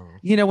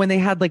 when they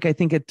had like, I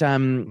think at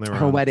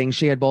her wedding,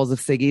 she had bowls of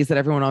ciggies that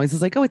everyone always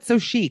is like, oh, it's so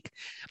chic.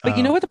 But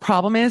you know what the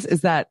problem is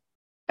that,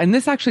 and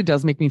this actually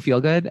does make me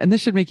feel good, and this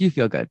should make you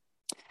feel good.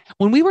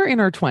 When we were in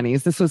our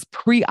 20s, this was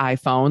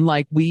pre-iPhone.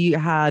 Like we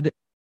had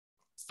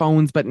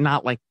phones, but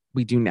not like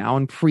we do now,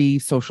 and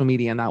pre-social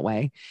media in that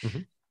way. Mm-hmm.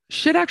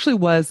 Shit actually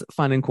was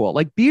fun and cool.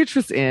 Like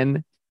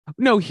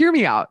hear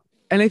me out.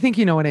 And I think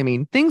you know what I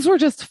mean. Things were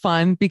just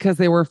fun because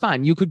they were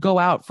fun. You could go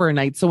out for a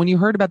night. So when you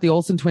heard about the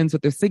Olsen twins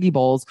with their ciggy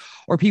bowls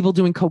or people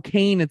doing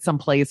cocaine at some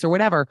place or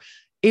whatever,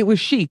 it was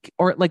chic.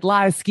 Or like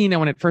La Esquina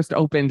when it first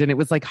opened and it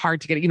was like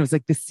hard to get, it was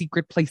like the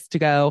secret place to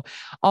go.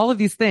 All of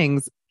these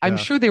things, I'm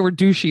sure they were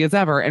douchey as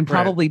ever. And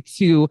probably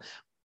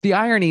the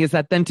irony is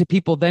that then to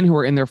people then who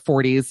were in their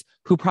 40s,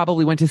 who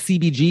probably went to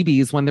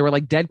CBGBs when there were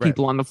like dead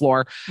people on the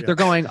floor, they're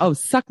going, oh,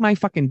 suck my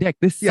fucking dick.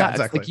 This sucks.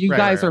 Exactly. Like you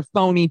guys are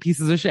phony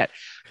pieces of shit.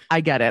 I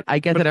get it. I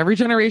get that every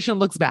generation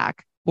looks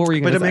back. What were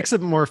you going to say? But it makes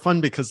it more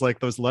fun because like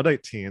those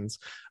Luddite teens,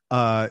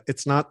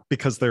 it's not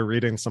because they're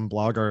reading some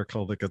blog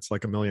article that gets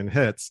like a million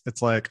hits.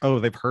 It's like, oh,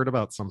 they've heard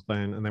about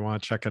something and they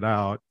want to check it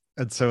out.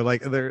 And so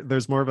like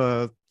there's more of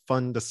a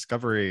fun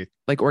discovery,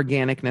 like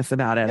organicness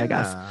about it, I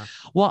guess.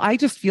 Well, I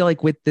just feel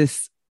like with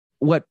this,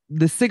 what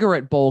the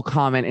cigarette bowl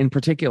comment in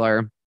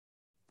particular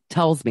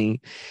tells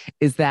me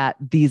is that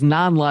these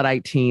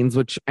non-Luddite teens,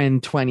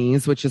 and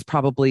 20s, which is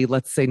probably,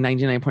 let's say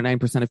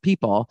 99.9% of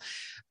people,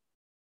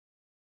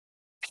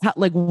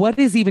 like what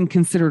is even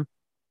considered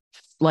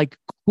like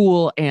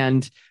cool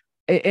and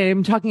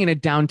I'm talking in a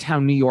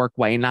downtown New York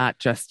way, not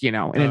just, in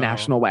a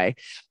national way,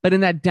 but in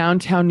that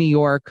downtown New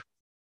York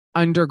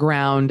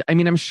underground. I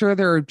mean, I'm sure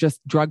there are just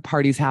drug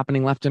parties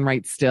happening left and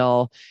right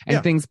still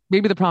and things.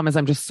 Maybe the problem is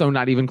I'm just so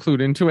not even clued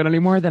into it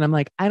anymore that I'm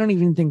like, I don't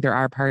even think there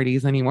are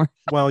parties anymore.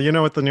 Well, you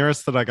know what? The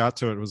nearest that I got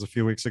to it was a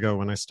few weeks ago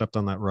when I stepped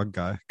on that rug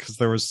guy, because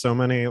there was so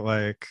many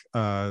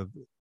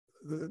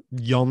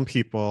young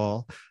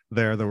people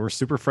there that were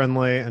super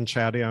friendly and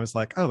chatty. I was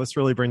like, oh, this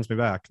really brings me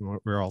back. And we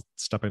were all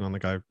stepping on the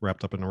guy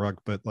wrapped up in a rug.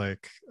 But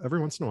like every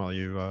once in a while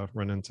you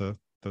run into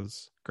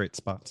those great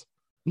spots.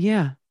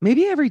 Yeah.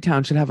 Maybe every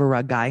town should have a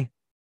rug guy.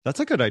 That's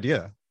a good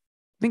idea.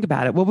 Think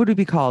about it. What would it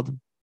be called?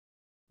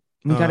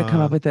 We got to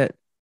come up with it.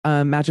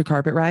 Magic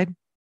carpet ride.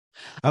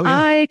 Oh, yeah.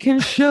 I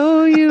can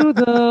show you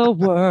the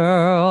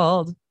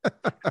world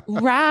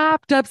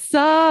wrapped up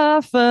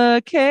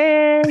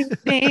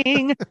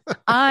suffocating.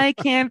 I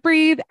can't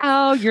breathe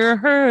out. You're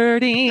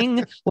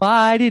hurting.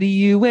 Why did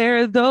you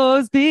wear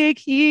those big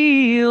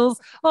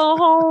heels? A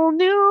whole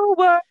new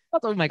world.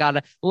 Oh my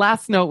God.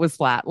 Last note was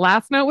flat.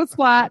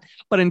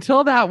 But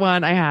until that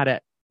one, I had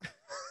it.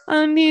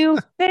 A new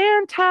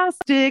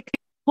fantastic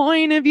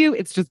point of view.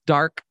 It's just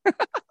dark.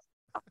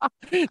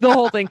 The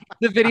whole thing.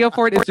 The video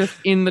for it is just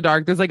in the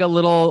dark. There's like a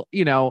little,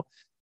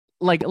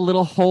 like a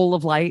little hole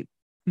of light.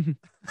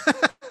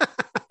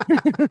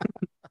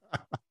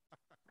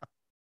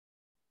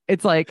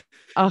 It's like,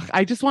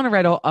 I just want to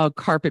write a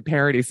carpet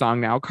parody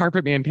song now.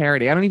 Carpet Man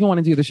parody. I don't even want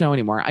to do the show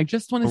anymore. I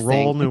just want to sing.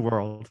 Roll New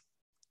World.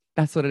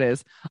 That's what it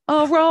is.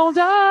 A rolled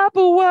up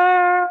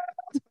world.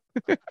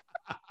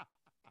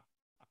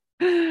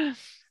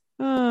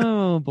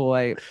 Oh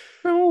boy.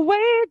 From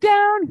way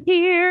down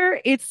here,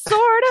 it's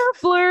sort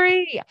of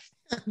blurry.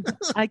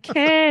 I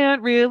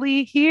can't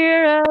really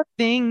hear a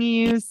thing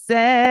you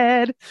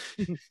said.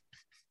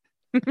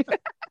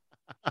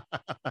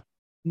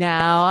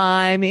 Now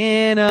I'm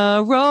in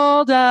a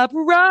rolled up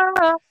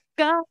rug,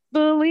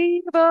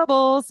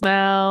 unbelievable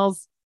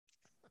smells.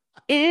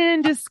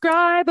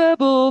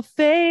 Indescribable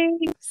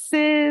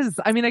faces.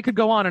 I mean, I could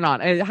go on and on.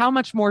 How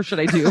much more should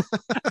I do?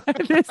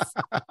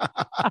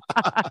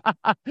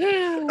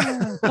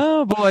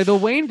 Oh boy, the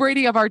Wayne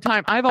Brady of our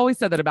time. I've always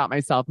said that about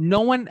myself. No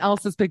one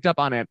else has picked up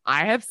on it.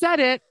 I have said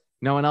it.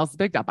 No one else has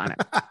picked up on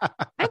it.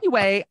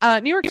 Anyway,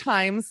 New York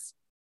Times.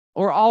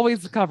 We're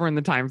always covering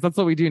the Times. That's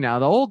what we do now.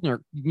 The old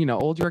New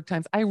York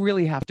Times. I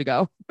really have to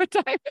go. What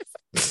time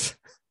is it?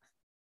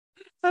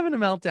 Having a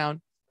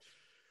meltdown.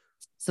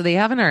 So they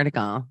have an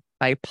article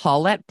by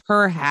Paulette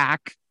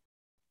Perhack.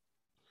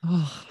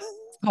 Oh,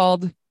 it's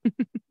called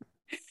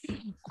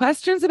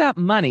Questions About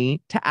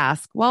Money to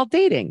Ask While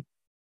Dating.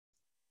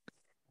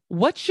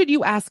 What should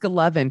you ask a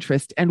love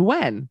interest and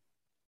when?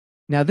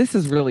 Now, this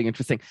is really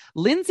interesting.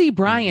 Lindsay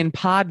Bryan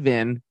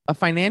Podvin, a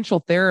financial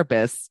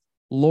therapist,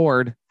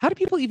 Lord, how do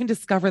people even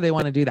discover they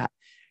want to do that?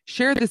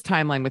 Share this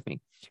timeline with me.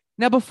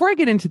 Now, before I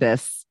get into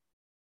this,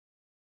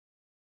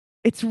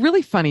 it's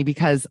really funny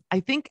because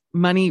I think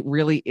money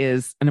really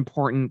is an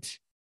important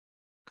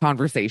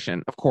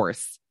conversation, of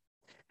course.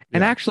 Yeah.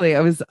 And actually,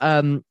 I was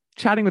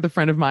chatting with a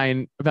friend of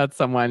mine about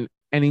someone,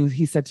 and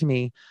he said to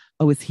me,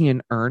 oh, is he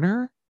an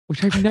earner?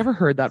 Which I've never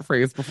heard that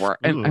phrase before.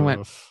 And I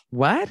went,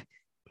 what?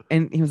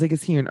 And he was like,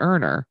 is he an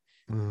earner?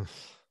 And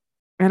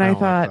I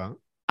thought,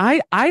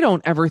 like I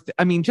don't ever,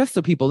 I mean, just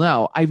so people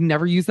know, I've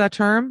never used that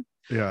term.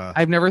 Yeah.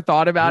 I've never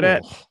thought about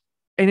it.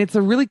 And it's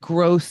a really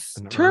gross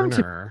term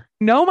to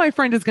know. My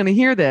friend is going to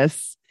hear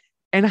this.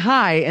 And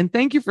hi, and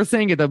thank you for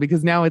saying it though,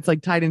 because now it's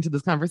like tied into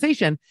this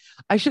conversation.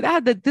 I should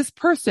add that this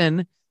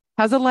person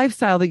has a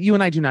lifestyle that you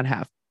and I do not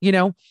have,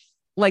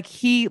 like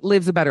he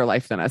lives a better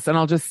life than us. And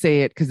I'll just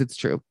say it because it's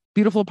true.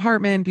 Beautiful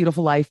apartment,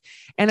 beautiful life.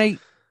 And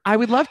I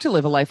would love to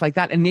live a life like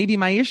that. And maybe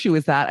my issue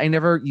is that I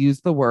never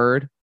use the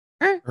word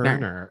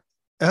earner.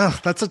 Oh,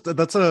 that's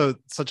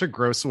such a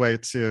gross way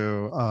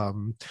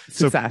to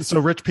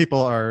so rich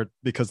people are,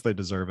 because they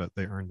deserve it,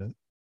 they earned it.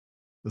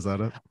 Is that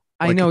it?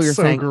 I know you're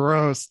so saying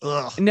gross.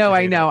 Ugh, no,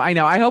 I know.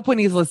 I hope when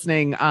he's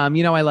listening, I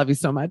love you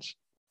so much.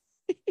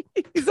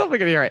 He's probably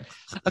gonna hear it.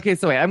 Okay,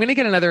 so wait, I'm gonna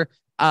get another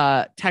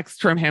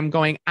text from him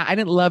going, I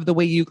didn't love the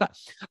way you got,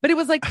 but it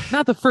was like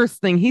not the first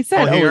thing he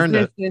said. He earned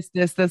it.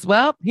 This.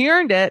 Well, he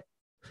earned it.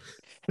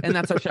 And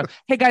that's our show.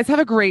 Hey guys, have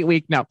a great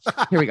week. No,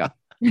 here we go.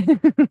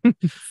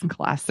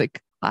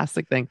 Classic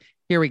thing.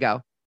 Here we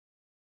go.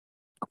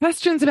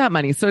 Questions about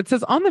money. So it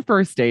says on the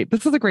first date,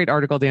 this is a great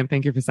article, Dan.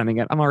 Thank you for sending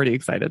it. I'm already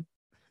excited.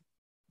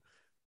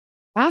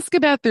 Ask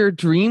about their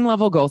dream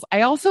level goals. I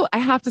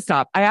have to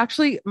stop. I'm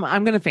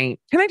going to faint.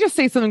 Can I just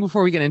say something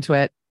before we get into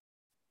it?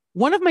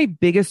 One of my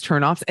biggest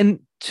turnoffs, and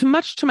too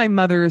much to my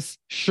mother's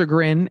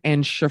chagrin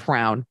and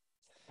chafrown,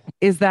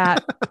 is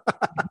that,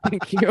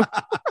 thank you.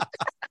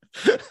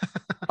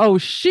 Oh,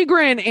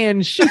 chagrin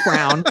and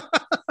chafrown.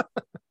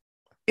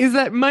 Is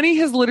that money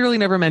has literally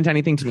never meant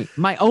anything to me.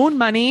 My own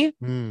money,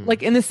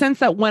 like in the sense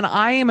that when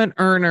I am an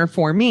earner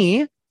for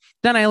me,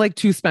 then I like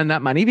to spend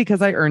that money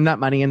because I earn that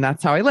money and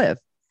that's how I live.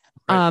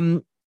 Right.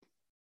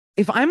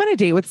 If I'm on a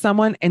date with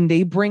someone and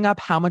they bring up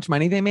how much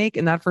money they make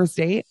in that first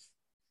date,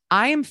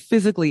 I am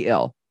physically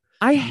ill.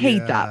 I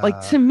hate that. Like,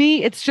 Yeah. to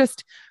me, it's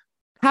just,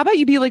 how about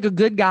you be like a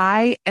good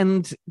guy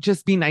and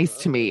just be nice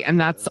to me? And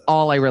that's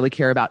all I really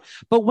care about.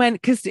 But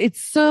because it's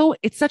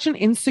such an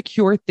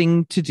insecure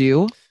thing to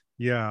do.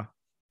 Yeah.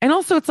 And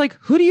also it's like,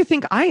 who do you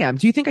think I am?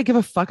 Do you think I give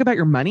a fuck about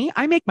your money?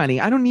 I make money.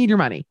 I don't need your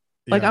money.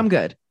 Like, Yeah. I'm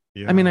good.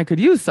 Yeah. I mean, I could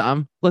use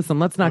some. Listen,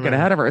 let's not get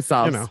ahead of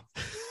ourselves.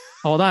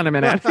 Hold on a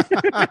minute.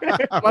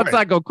 Let's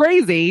not go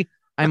crazy.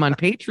 I'm on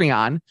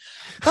Patreon,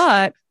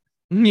 but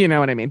you know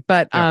what I mean?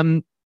 But,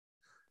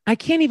 I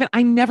can't even,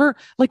 I never,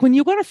 like, when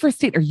you go on a first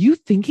date, are you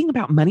thinking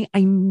about money? I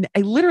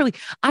literally,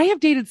 I have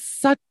dated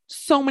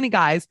so many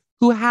guys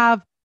who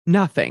have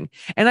nothing.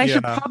 And I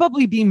should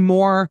probably be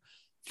more,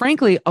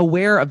 frankly,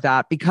 aware of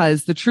that,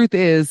 because the truth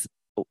is,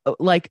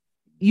 like,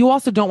 you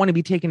also don't want to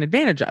be taken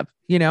advantage of,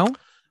 you know?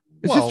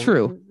 It's just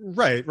true.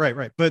 Right.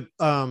 But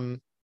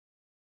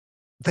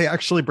they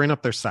actually bring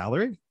up their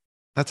salary?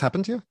 That's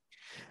happened to you?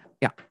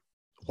 Yeah.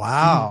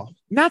 Wow.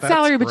 Not That's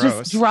salary, gross. but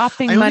just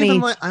dropping money.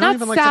 I don't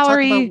even like to talk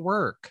about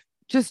work.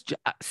 Just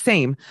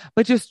same,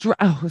 but just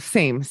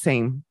same.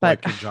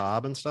 But like your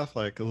job and stuff.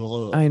 Like,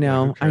 ugh, I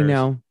know.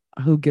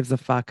 Who gives a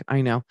fuck?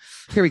 I know.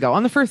 Here we go.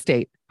 On the first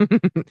date.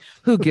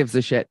 Who gives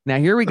a shit? Now,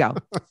 here we go.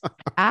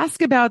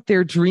 Ask about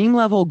their dream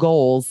level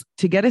goals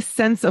to get a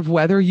sense of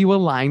whether you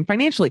align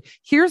financially.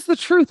 Here's the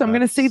truth. I'm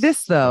going to say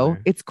this, though.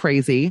 Funny. It's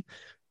crazy.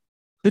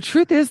 The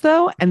truth is,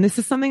 though, and this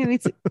is something that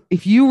needs,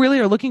 if you really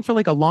are looking for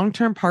like a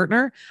long-term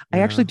partner, I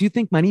actually do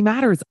think money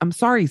matters. I'm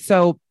sorry.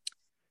 So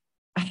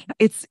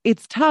it's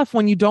tough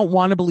when you don't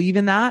want to believe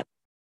in that.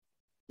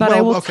 But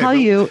I will tell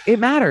you, it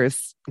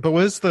matters. But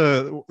what is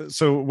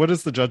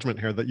the judgment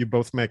here? That you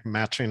both make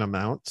matching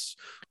amounts,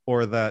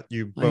 or that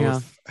you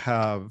both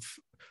have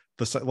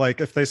like,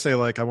 if they say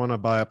like, I want to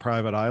buy a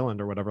private island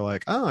or whatever,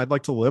 like, oh, I'd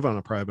like to live on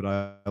a private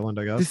island,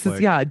 I guess. This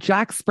is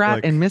Jack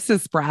Spratt and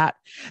Mrs. Spratt.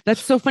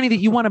 That's so funny that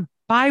you want to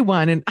buy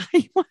one and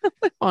I want to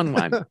live on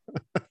one.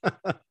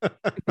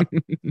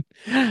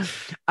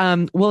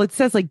 Well, it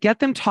says like, get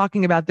them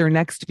talking about their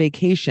next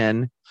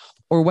vacation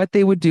or what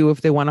they would do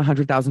if they won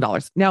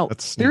 $100,000. Now,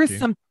 there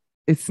is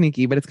it's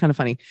sneaky, but it's kind of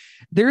funny.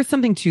 There is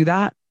something to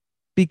that,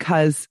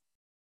 because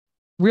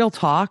real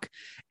talk,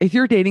 if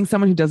you're dating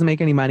someone who doesn't make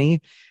any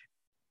money,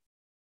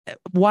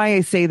 why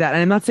I say that,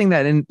 and I'm not saying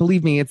that, and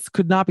believe me, it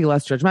could not be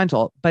less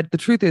judgmental, but the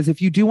truth is,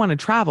 if you do want to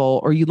travel,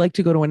 or you'd like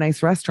to go to a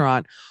nice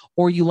restaurant,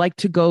 or you like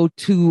to go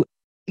to,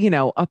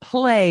 a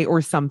play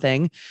or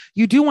something,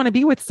 you do want to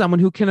be with someone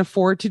who can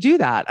afford to do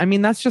that. I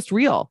mean, that's just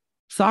real.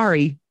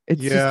 Sorry.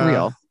 It's just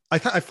real. I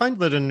find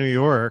that in New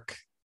York,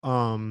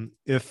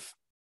 if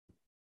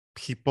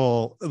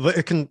people,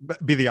 it can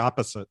be the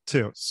opposite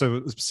too.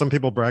 So some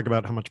people brag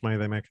about how much money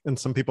they make, and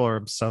some people are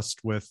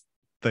obsessed with,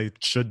 they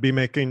should be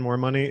making more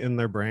money in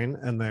their brain,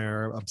 and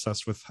they're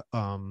obsessed with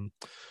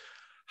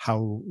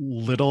how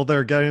little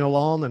they're getting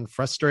along and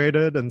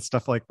frustrated and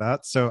stuff like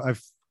that. So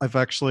I've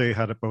actually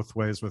had it both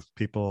ways with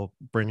people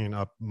bringing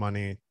up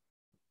money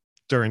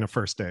during a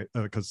first date,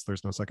 because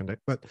there's no second date.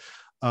 But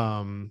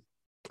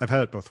I've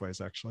had it both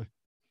ways, actually.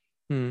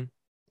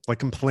 Like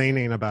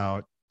complaining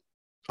about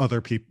other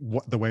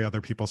people, the way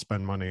other people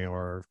spend money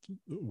or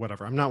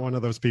whatever. I'm not one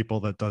of those people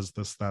that does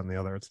this, that, and the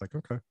other. It's like,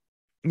 okay,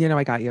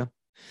 I got you.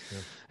 Yeah.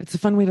 It's a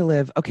fun way to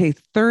live. Okay,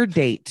 third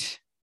date.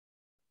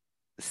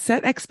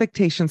 Set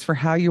expectations for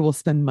how you will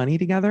spend money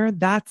together.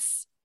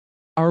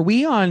 Are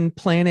we on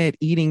planet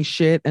eating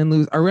shit and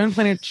lose? Are we on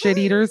planet shit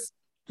eaters?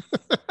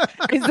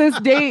 Is this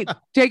date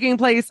taking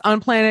place on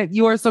planet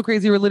You Are So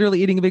Crazy We're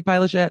literally eating a big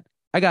pile of shit?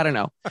 I gotta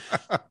know.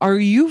 Are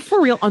you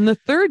for real on the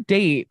third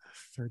date?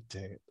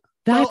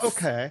 That's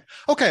okay.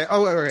 Oh,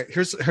 all right.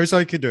 Here's how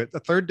you could do it. The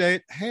third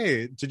date.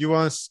 Hey, did you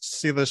want to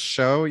see this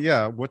show?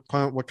 Yeah. What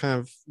kind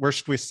of, where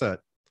should we sit?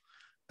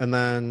 And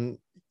then,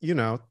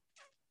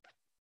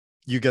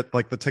 you get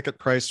like the ticket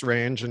price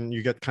range, and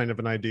you get kind of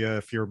an idea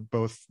if you're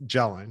both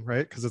gelling,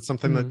 right? Because it's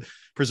something that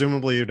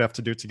presumably you'd have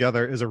to do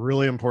together. Is it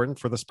really important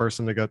for this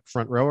person to get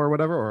front row or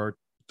whatever? Or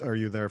are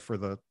you there for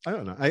I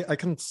don't know. I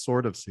can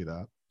sort of see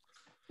that.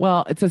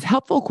 Well, it says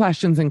helpful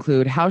questions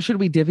include, how should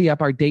we divvy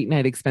up our date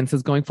night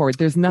expenses going forward?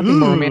 There's nothing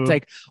more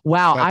romantic.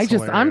 Wow.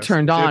 I'm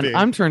turned on. Divvy.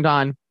 I'm turned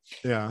on.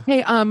 Yeah.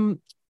 Hey,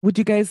 would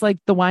you guys like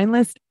the wine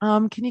list?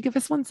 Can you give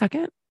us 1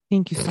 second?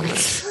 Thank you so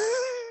much.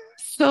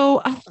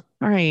 So, all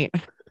right.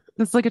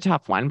 This is like a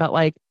tough one, but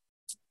like,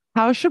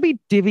 how should we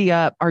divvy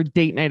up our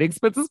date night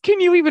expenses?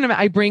 Can you even,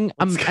 I bring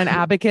an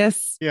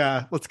abacus.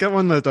 Yeah. Let's get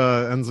one that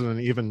ends in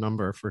an even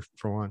number for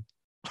one.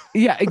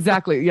 Yeah,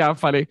 exactly. Yeah.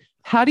 Funny.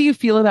 How do you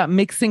feel about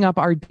mixing up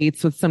our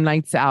dates with some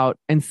nights out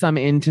and some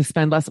in to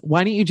spend less?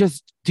 Why don't you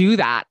just do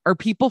that? Are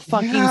people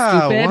fucking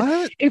stupid?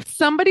 What? If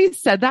somebody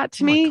said that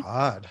to me,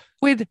 I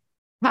would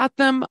pat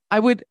them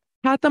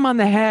on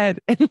the head.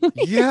 And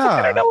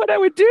I don't know what I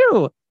would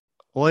do.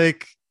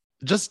 Like,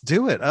 just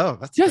do it. Oh,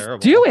 that's just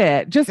terrible. Do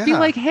it. Just be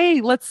like,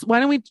 hey, why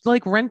don't we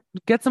like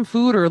get some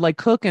food or like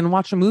cook and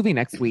watch a movie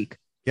next week?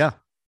 Yeah.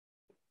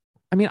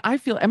 I mean,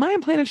 am I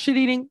on planet shit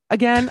eating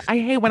again? I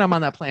hate when I'm on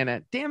that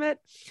planet. Damn it.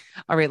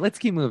 All right, let's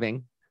keep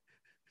moving.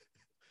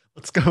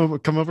 Let's come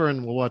over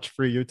and we'll watch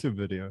free YouTube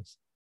videos.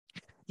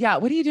 Yeah.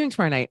 What are you doing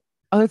tomorrow night?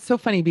 Oh, that's so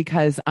funny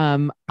because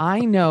I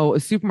know a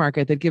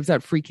supermarket that gives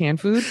out free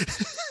canned food.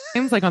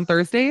 Seems like on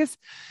Thursdays.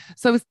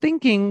 So I was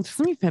thinking, just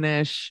let me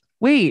finish.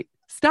 Wait,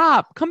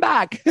 stop, come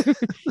back.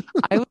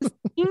 I was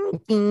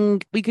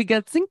thinking we could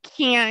get some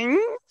cans.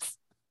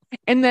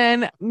 And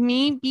then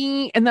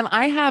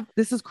I have,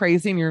 this is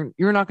crazy, and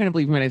you're not going to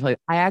believe me when I tell you,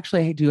 I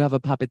actually do have a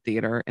puppet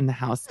theater in the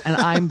house, and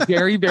I'm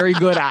very, very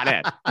good at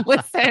it.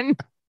 Listen,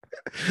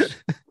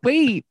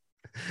 wait.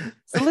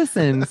 So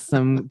listen,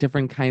 some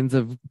different kinds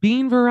of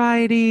bean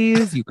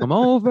varieties. You come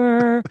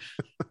over.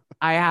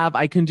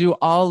 I can do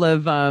all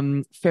of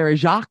Frère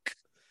Jacques,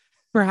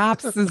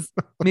 perhaps is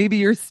maybe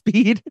your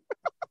speed.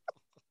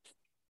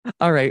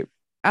 All right.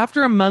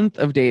 After a month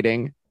of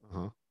dating,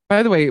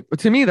 by the way,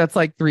 to me, that's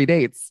like 3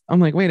 dates. I'm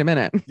like, wait a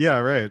minute. Yeah,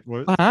 right.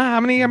 What? How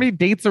many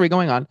dates are we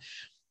going on?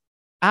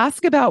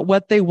 Ask about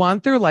what they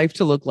want their life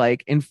to look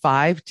like in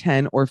 5,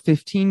 10, or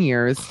 15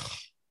 years.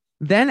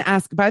 Then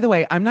ask, by the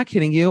way, I'm not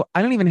kidding you.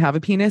 I don't even have a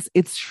penis.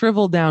 It's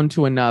shriveled down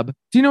to a nub.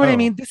 Do you know what I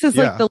mean? This is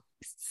like the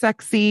least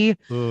sexy.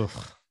 Ugh.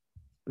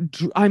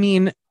 I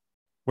mean,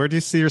 where do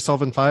you see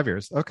yourself in 5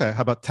 years? Okay.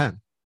 How about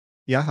 10?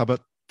 Yeah. How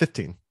about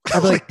 15?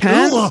 I'd be like,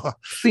 10?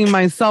 See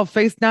myself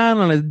face down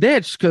on a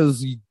ditch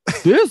because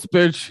this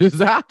bitch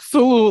is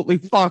absolutely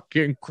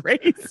fucking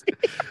crazy.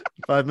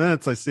 5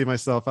 minutes, I see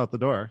myself out the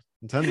door.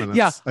 In 10 minutes,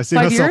 yeah. I see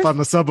myself on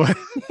the subway.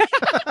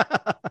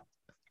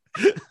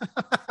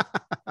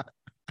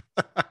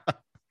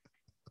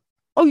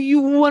 Oh,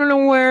 you want to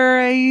know where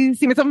I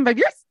see myself in 5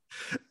 years?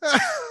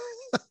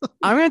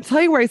 I'm going to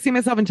tell you where I see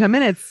myself in 10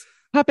 minutes.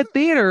 Puppet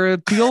theater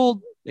at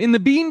in the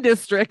Bean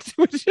District,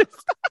 which is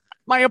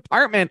my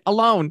apartment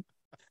alone.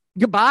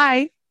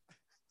 Goodbye.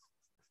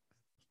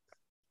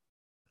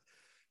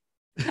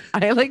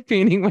 I like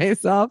painting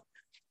myself.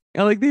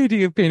 I like the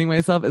idea of painting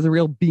myself as a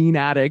real bean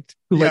addict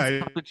who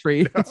likes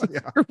puppetry.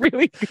 Yeah.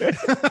 Really good.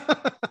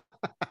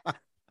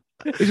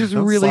 It's just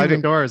really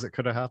sliding doors. It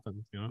could have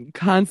happened. You know?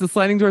 Constant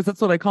sliding doors.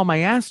 That's what I call my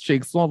ass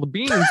cheeks. All the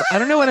beans. I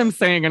don't know what I'm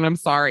saying, and I'm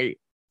sorry.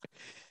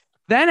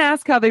 Then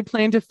ask how they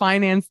plan to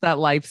finance that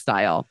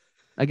lifestyle.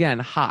 Again,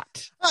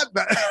 hot.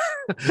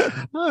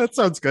 Oh, that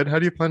sounds good. How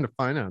do you plan to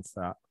finance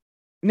that?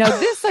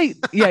 Now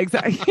yeah,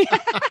 exactly.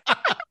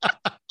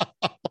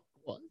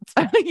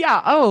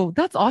 Yeah. Oh,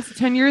 that's awesome.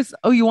 10 years.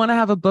 Oh, you want to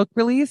have a book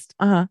released?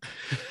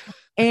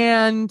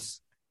 And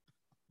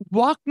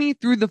walk me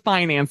through the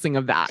financing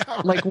of that.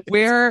 All like, right.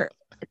 Where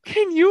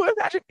can you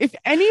imagine if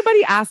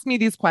anybody asked me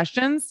these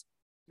questions?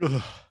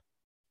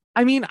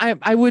 I mean,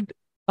 I would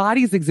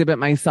bodies exhibit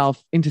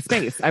myself into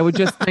space. I would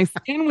just, my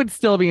skin would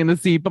still be in the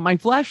sea, but my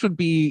flesh would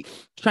be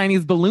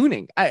Chinese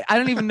ballooning. I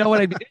don't even know what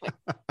I'd be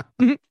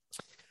doing.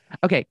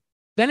 Okay.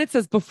 Then it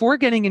says, before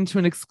getting into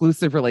an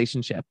exclusive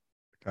relationship,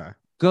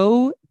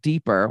 go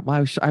deeper.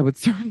 Well, I would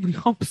certainly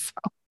hope so.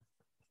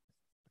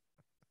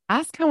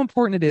 Ask how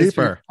important it is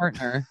for your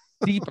partner.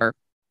 Deeper.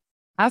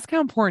 Ask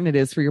how important it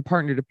is for your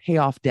partner to pay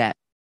off debt.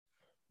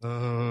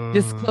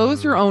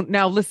 Disclose your own.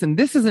 Now, listen,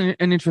 this is an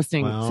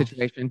interesting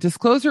situation.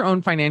 Disclose your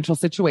own financial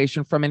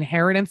situation from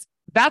inheritance.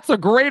 That's a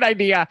great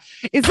idea.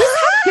 Is this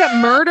how you get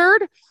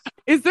murdered?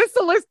 Is this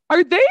the list?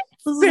 Are they?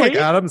 This is like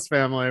Addams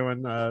Family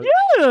when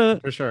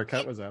Patricia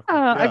Arquette was after.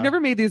 I've never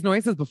made these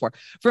noises before.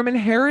 From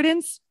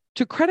inheritance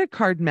to credit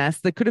card mess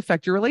that could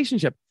affect your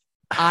relationship.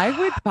 I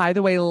would, by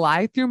the way,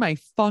 lie through my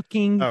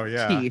fucking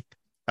teeth.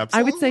 Absolutely.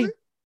 I would say,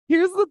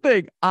 here's the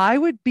thing. I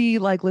would be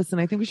like, listen,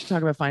 I think we should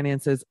talk about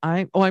finances.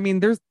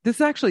 This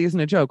actually isn't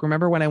a joke.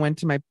 Remember when I went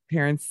to my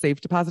parents' safe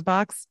deposit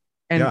box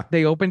and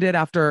they opened it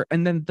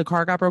and then the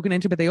car got broken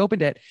into, but they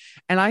opened it.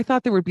 And I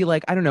thought there would be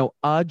like, I don't know,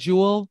 a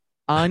jewel,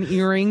 an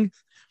earring.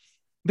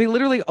 They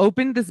literally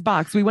opened this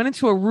box. We went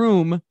into a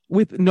room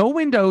with no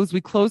windows.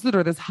 We closed the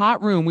door, this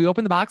hot room. We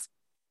opened the box.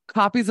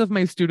 Copies of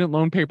my student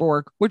loan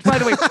paperwork, which by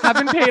the way,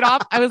 haven't paid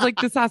off. I was like,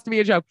 this has to be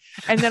a joke.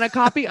 And then a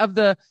copy of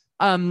the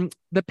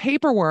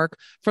paperwork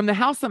from the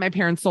house that my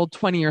parents sold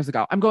 20 years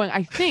ago. I'm going,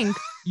 I think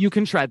you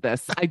can shred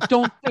this. I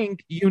don't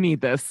think you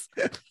need this.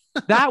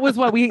 That was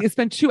what we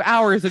spent 2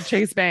 hours at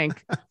Chase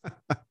Bank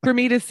for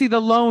me to see the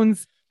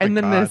loans and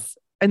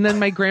then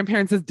my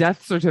grandparents'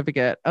 death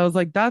certificate. I was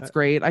like, that's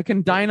great. I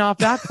can dine off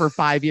that for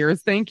 5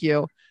 years. Thank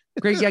you.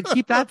 Great. Yeah.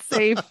 Keep that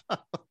safe.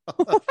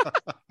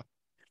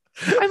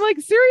 I'm like,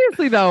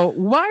 seriously though,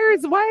 why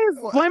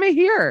am I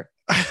here?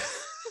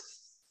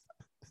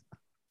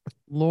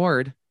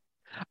 Lord.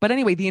 But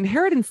anyway, the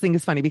inheritance thing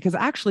is funny because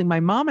actually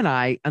my mom and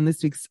I on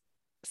this week's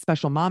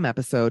special mom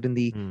episode in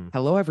the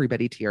Hello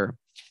Everybody tier,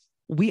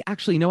 we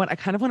actually, you know what? I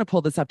kind of want to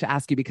pull this up to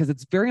ask you because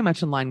it's very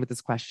much in line with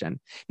this question.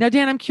 Now,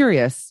 Dan, I'm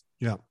curious.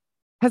 Yeah.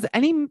 Has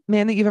any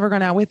man that you've ever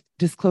gone out with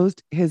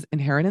disclosed his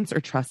inheritance or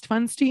trust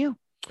funds to you?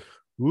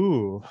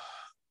 Ooh,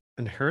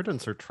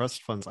 inheritance or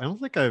trust funds. I don't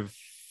think I've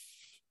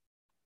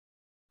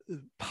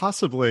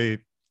possibly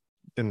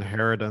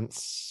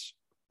inheritance.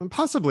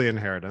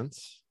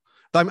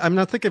 I'm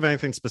not thinking of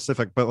anything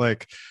specific, but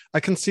like I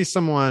can see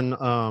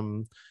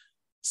someone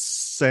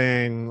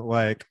saying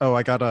like, oh,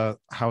 I got a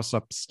house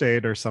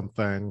upstate or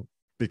something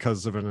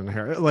because of an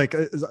inherit, like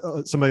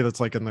somebody that's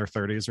like in their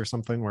 30s or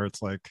something, where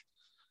it's like,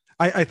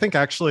 I think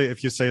actually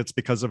if you say it's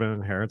because of an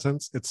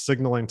inheritance, it's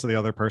signaling to the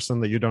other person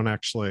that you don't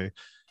actually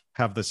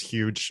have this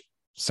huge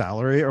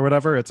salary or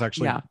whatever. It's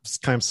actually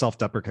kind of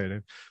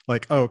self-deprecating,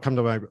 like, oh, come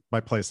to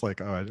my place,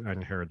 like, oh, I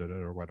inherited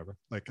it or whatever.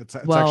 Like it's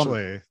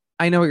actually,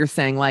 I know what you're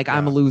saying, like,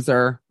 I'm a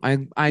loser, I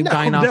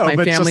dine off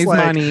my family's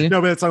money. No,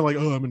 but it's not like,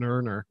 oh, I'm an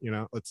earner,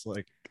 it's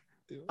like,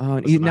 oh,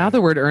 now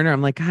the word earner,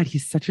 I'm like, God,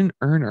 he's such an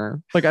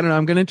earner. Like, I don't know,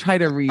 I'm gonna try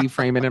to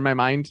reframe it in my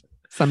mind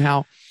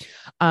somehow.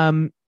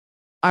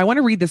 I want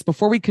to read this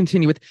before we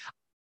continue with,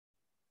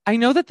 I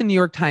know that the New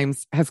York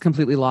Times has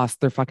completely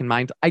lost their fucking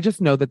mind. I just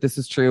know that this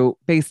is true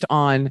based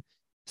on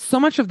so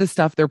much of the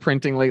stuff they're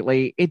printing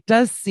lately. It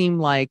does seem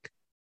like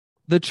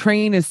the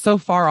train is so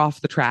far off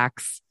the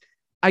tracks.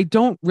 I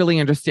don't really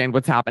understand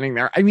what's happening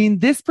there. I mean,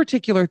 this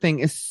particular thing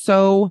is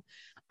so,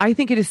 I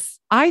think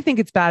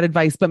it's bad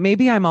advice, but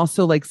maybe I'm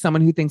also like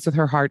someone who thinks with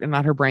her heart and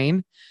not her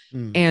brain.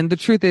 And the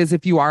truth is,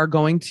 if you are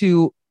going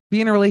to be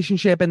in a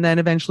relationship and then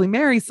eventually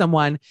marry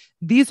someone,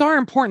 these are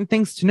important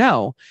things to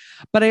know.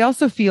 But I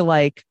also feel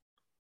like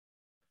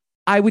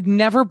I would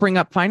never bring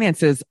up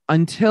finances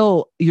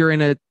until you're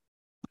in a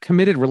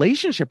committed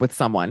relationship with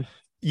someone.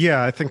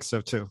 Yeah, I think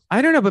so too.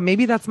 I don't know, but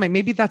maybe that's my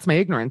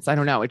ignorance. I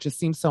don't know. It just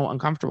seems so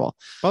uncomfortable.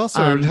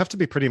 Also, it would have to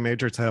be pretty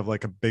major to have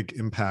like a big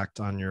impact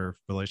on your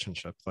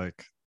relationship.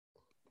 Like,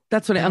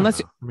 that's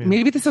what,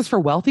 maybe this is for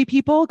wealthy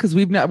people, because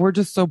we're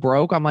just so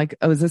broke. I'm like,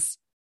 oh, is this?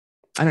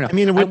 I don't know. I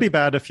mean, it would be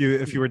bad if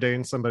you were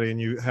dating somebody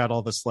and you had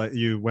all this, like,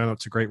 you went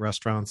out to great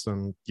restaurants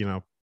and,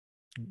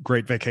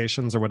 great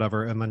vacations or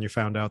whatever, and then you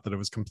found out that it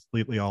was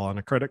completely all on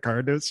a credit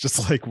card. It's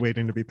just like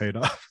waiting to be paid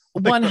off.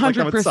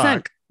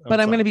 100%. But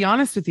I'm going to be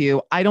honest with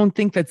you. I don't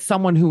think that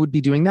someone who would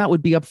be doing that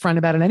would be upfront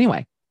about it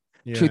anyway.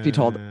 Truth be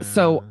told.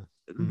 So,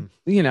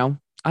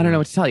 I don't know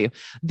what to tell you.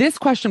 This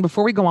question,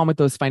 before we go on with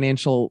those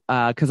financial,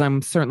 because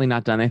I'm certainly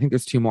not done. I think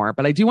there's two more,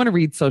 but I do want to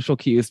read social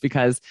cues,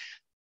 because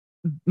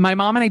my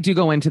mom and I do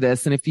go into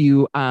this. And if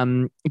you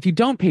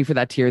don't pay for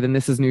that tier, then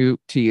this is new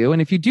to you.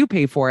 And if you do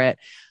pay for it,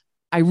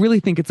 I really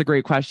think it's a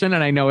great question.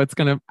 And I know it's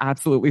going to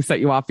absolutely set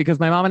you off, because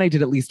my mom and I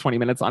did at least 20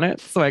 minutes on it.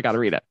 So I got to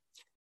read it.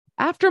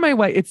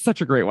 It's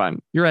such a great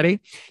one. You ready?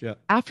 Yeah.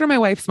 After my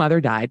wife's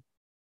mother died,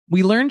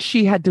 we learned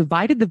she had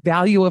divided the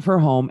value of her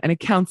home and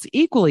accounts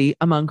equally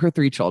among her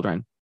 3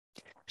 children.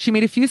 She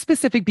made a few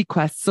specific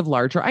bequests of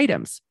larger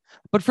items,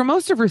 but for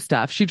most of her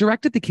stuff, she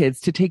directed the kids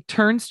to take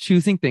turns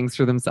choosing things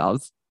for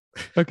themselves.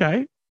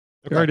 Okay.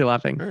 You're already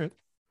laughing. All right.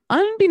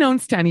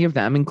 Unbeknownst to any of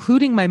them,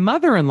 including my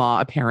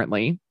mother-in-law,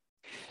 apparently,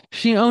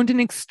 she owned an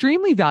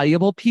extremely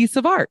valuable piece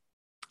of art,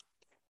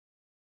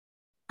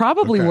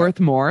 probably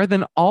worth more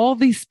than all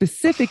the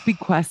specific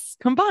bequests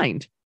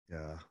combined.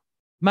 Yeah.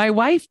 My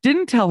wife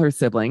didn't tell her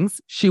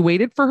siblings. She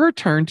waited for her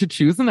turn to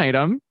choose an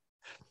item,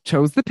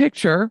 chose the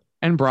picture,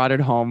 and brought it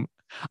home.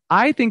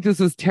 I think this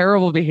was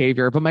terrible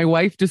behavior, but my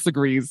wife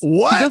disagrees.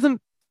 What?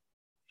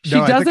 She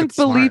doesn't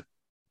believe. Smart.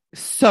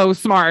 So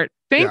smart.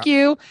 Thank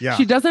you. Yeah.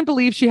 She doesn't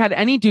believe she had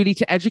any duty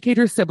to educate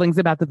her siblings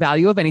about the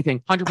value of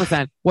anything.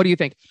 100%. What do you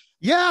think?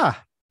 Yeah.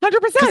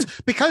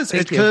 100%. Because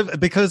it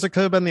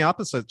could have been the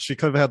opposite. She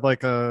could have had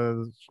like I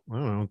don't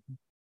know,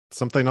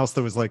 something else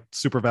that was like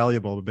super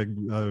valuable, a big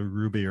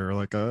ruby or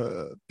like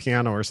a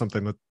piano or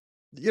something that,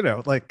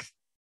 like,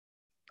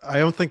 I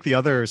don't think the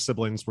other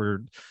siblings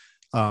were.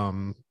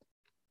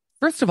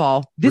 First of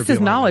all, this is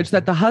knowledge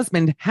that the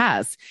husband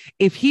has.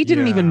 If he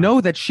didn't even know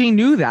that she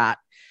knew that,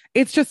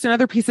 it's just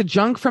another piece of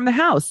junk from the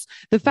house.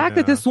 The fact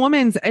that this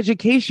woman's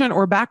education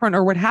or background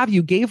or what have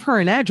you gave her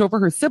an edge over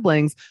her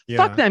siblings,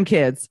 fuck them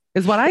kids,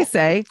 is what I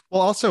say.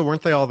 Well, also,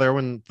 weren't they all there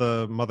when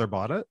the mother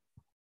bought it?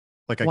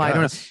 Like, I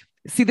don't know.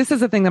 See, this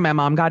is the thing that my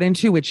mom got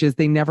into, which is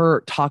they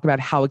never talk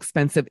about how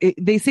expensive.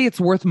 They say it's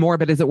worth more,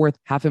 but is it worth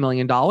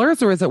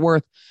 $500,000 or is it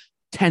worth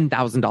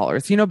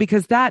 $10,000,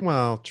 because that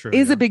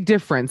is a big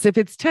difference. If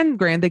it's 10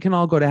 grand, they can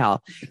all go to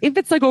hell. If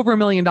it's like over $1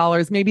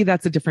 million, maybe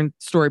that's a different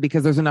story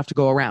because there's enough to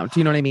go around. Do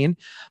you know what I mean?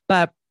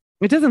 But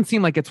it doesn't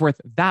seem like it's worth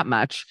that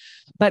much.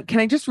 But can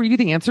I just read you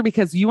the answer?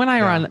 Because you and I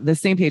are on the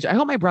same page. I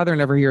hope my brother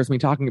never hears me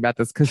talking about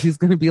this, because he's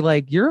going to be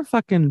like, you're a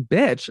fucking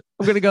bitch.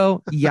 I'm going to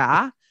go,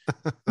 yeah.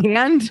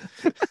 And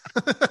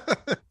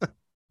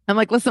I'm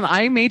like, listen,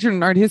 I majored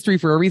in art history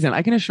for a reason.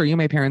 I can assure you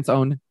my parents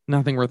own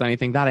nothing worth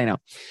anything. That I know.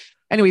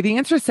 Anyway, the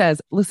answer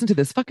says, listen to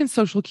this, fucking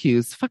social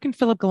cues, fucking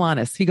Philip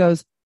Galanis. He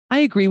goes, I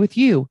agree with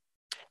you.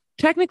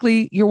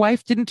 Technically, your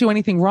wife didn't do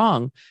anything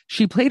wrong.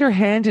 She played her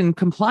hand in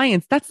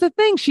compliance. That's the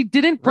thing. She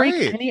didn't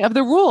break any of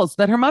the rules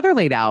that her mother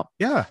laid out.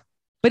 Yeah.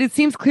 But it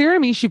seems clear to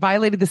me she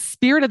violated the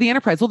spirit of the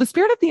enterprise. Well, the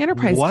spirit of the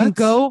enterprise can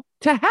go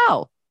to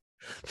hell.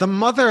 The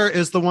mother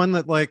is the one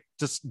that like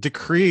just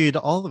decreed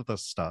all of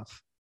this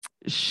stuff.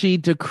 She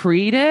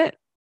decreed it.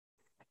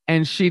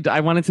 And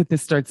I wanted to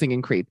start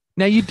singing Creed.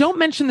 Now, you don't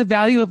mention the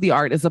value of the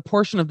art as a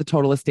portion of the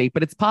total estate,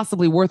 but it's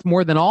possibly worth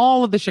more than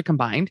all of the shit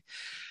combined.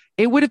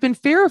 It would have been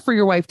fairer for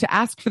your wife to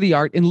ask for the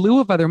art in lieu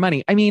of other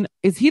money. I mean,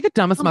 is he the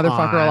dumbest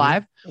motherfucker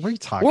alive? What are you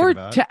talking or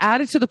about? To add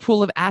it to the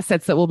pool of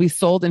assets that will be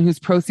sold and whose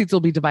proceeds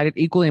will be divided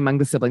equally among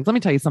the siblings. Let me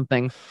tell you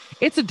something.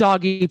 It's a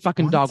dog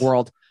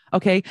world.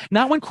 Okay.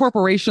 Not when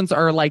corporations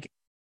are like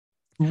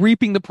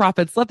reaping the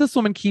profits. Let this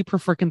woman keep her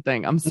freaking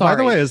thing. I'm sorry.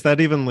 By the way, is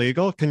that even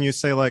legal? Can you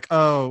say like,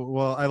 oh,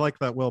 well, I like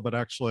that will, but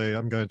actually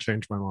I'm going to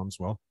change my mom's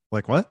will?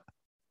 Like what?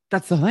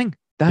 That's the thing.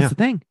 That's the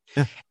thing.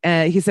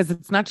 Yeah. He says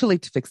it's not too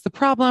late to fix the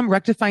problem.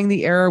 Rectifying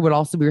the error would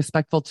also be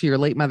respectful to your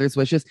late mother's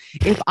wishes.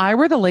 If I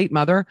were the late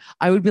mother,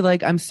 I would be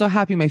like, I'm so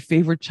happy my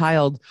favorite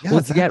child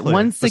will get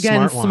once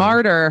again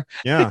smarter.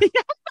 Yeah.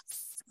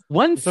 Yes.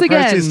 Once Surprised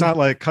again. He's not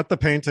like cut the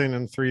painting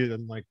in 3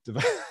 and like.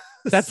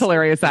 That's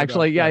hilarious,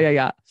 actually.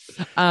 Yeah.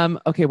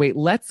 Okay, wait.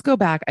 Let's go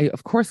back. I,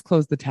 of course,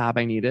 closed the tab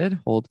I needed.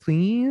 Hold,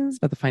 please.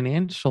 But the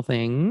financial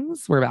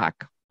things, we're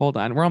back. Hold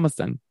on. We're almost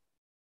done.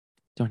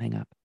 Don't hang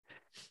up.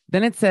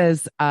 Then it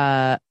says,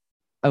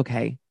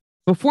 okay,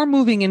 before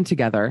moving in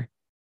together,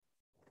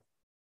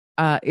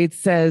 it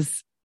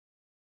says,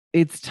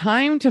 it's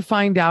time to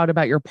find out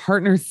about your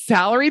partner's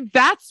salary.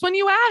 That's when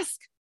you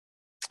ask.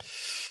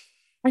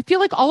 I feel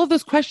like all of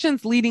those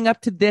questions leading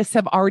up to this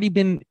have already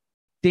been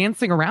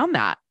dancing around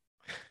that.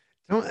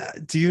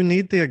 Do you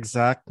need the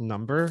exact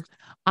number?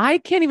 I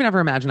can't even ever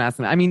imagine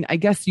asking that. I mean, I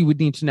guess you would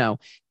need to know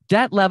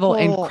debt level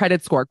and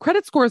credit score.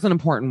 Credit score is an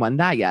important one.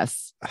 That,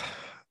 yes.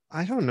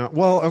 I don't know.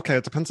 Well, okay.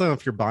 It depends on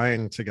if you're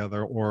buying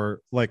together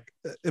or like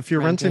if you're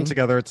renting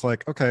together, it's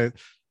like, okay,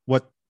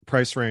 what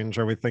price range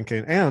are we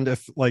thinking? And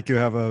if like you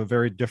have a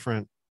very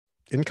different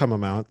income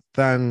amount,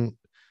 then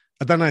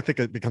I think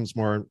it becomes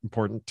more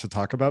important to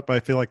talk about. But I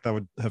feel like that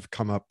would have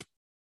come up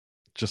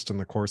just in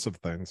the course of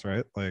things,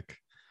 right? Like,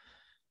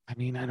 I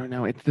mean, I don't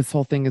know. This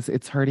whole thing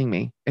it's hurting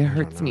me. It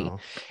hurts me.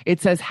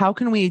 It says, how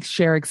can we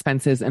share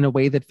expenses in a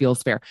way that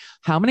feels fair?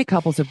 How many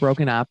couples have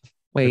broken up?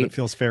 Wait, it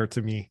feels fair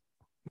to me.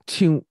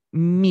 To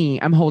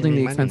me, I'm holding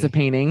the expensive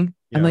painting.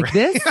 Yeah, I'm like,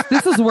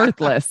 this is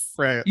worthless.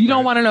 Right. You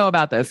don't want to know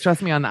about this.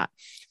 Trust me on that.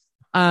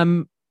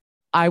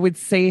 I would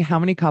say how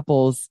many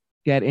couples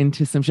get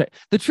into some shit.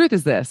 The truth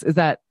is this, is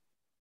that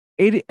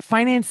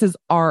finances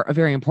are a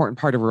very important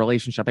part of a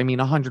relationship. I mean,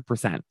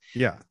 100%.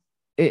 Yeah.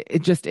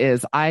 It just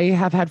is. I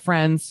have had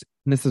friends,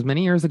 and this was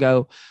many years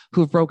ago,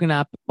 who have broken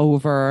up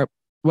over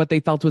what they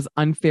felt was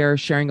unfair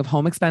sharing of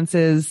home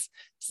expenses,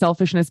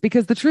 selfishness,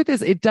 because the truth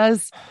is it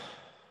does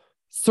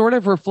sort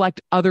of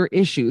reflect other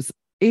issues.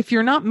 If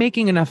you're not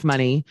making enough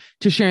money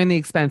to share in the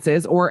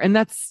expenses,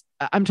 and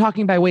I'm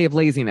talking by way of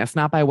laziness,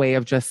 not by way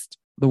of just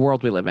the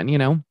world we live in, you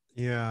know?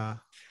 Yeah.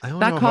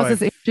 That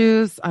causes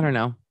issues. I don't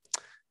know.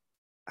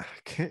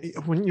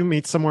 When you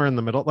meet somewhere in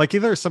the middle, like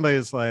either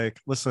somebody's like,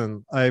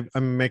 listen, I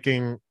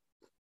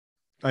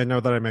know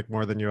that I make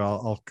more than you.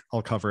 I'll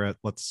cover it.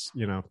 Let's,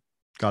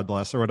 God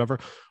bless or whatever.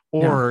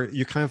 Or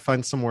you kind of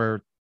find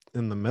somewhere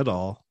in the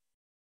middle.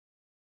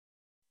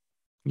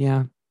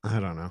 Yeah. I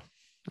don't know.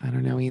 I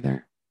don't know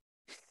either.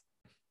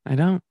 I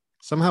don't.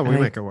 Somehow we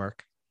make it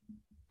work.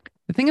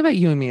 The thing about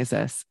you and me is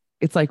this.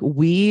 It's like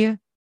we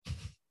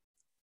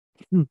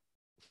have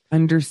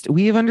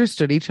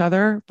understood each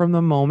other from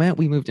the moment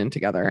we moved in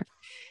together.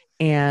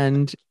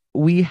 And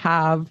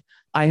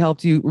I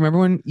helped you. Remember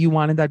when you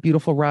wanted that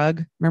beautiful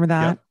rug? Remember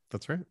that? Yeah,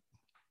 that's right.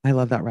 I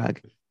love that rug.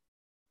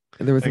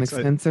 There was an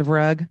expensive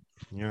rug.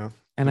 Yeah.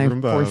 And I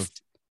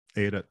forced.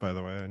 Ate it, by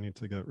the way. I need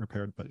to get it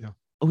repaired, but yeah.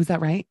 Oh, is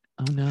that right?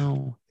 Oh,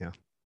 no. Yeah.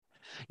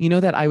 You know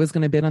that I was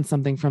going to bid on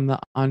something from the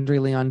Andre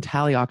Leon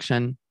Tally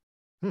auction.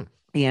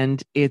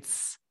 And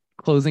it's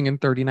closing in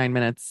 39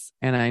 minutes.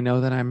 And I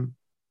know that I'm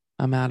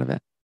out of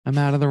it. I'm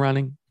out of the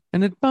running.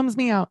 And it bums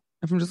me out,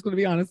 if I'm just going to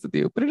be honest with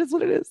you. But it is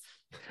what it is.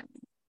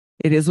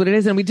 It is what it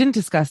is. And we didn't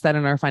discuss that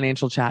in our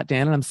financial chat,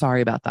 Dan. And I'm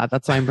sorry about that.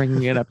 That's why I'm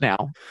bringing it up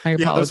now. I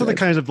apologize. Yeah, those are the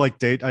kind of like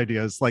date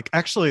ideas. Like,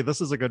 actually,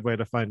 this is a good way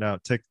to find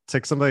out.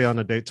 Take somebody on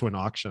a date to an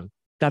auction.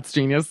 That's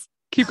genius.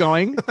 Keep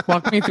going.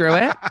 Walk me through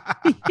it.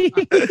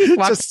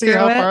 Just see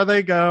how far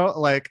they go.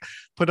 Like,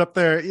 put up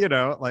their,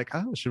 like,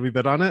 oh, should we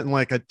bid on it? And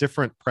like at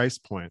different price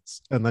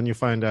points. And then you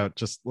find out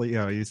just,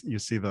 you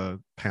see the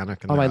panic.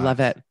 I love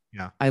it.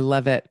 Yeah. I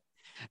love it.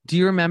 Do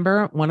you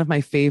remember one of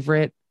my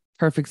favorite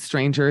Perfect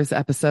Strangers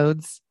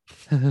episodes?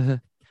 Go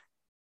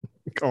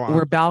on.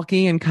 Where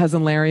Balky and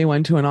Cousin Larry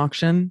went to an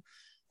auction.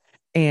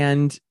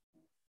 And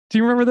do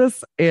you remember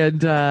this?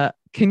 And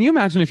can you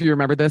imagine if you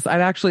remember this?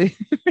 I'd actually,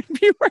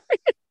 if you were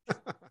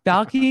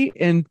Balky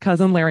and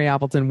Cousin Larry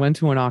Appleton went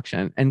to an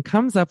auction and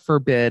comes up for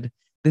bid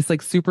this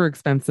like super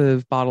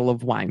expensive bottle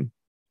of wine.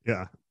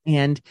 Yeah.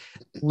 And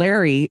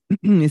Larry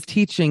is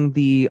teaching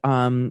the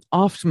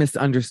oft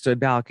misunderstood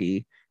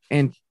Balky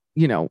and,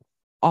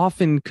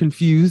 often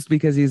confused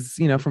because he's,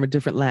 from a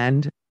different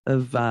land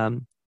of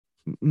not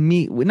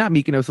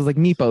Mykonos, it was like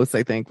Mypos,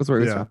 I think was where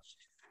he was from.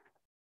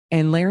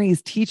 And Larry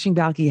is teaching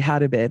Balky how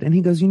to bid. And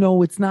he goes,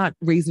 it's not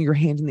raising your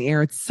hand in the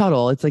air. It's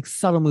subtle. It's like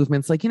subtle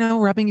movements, like,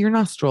 rubbing your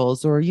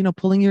nostrils or,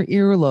 pulling your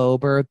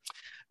earlobe or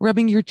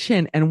rubbing your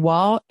chin. And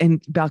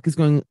Balky's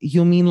going,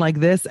 you mean like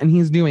this? And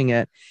he's doing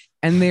it.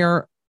 And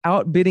they're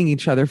outbidding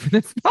each other for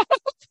this bottle.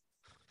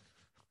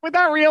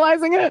 without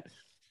realizing it.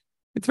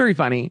 It's very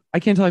funny. I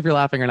can't tell if you're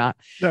laughing or not.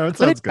 No, it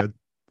sounds good.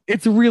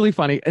 It's really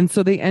funny. And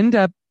so they end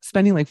up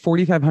spending like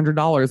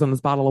 $4,500 on this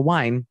bottle of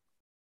wine.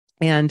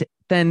 And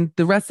then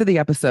the rest of the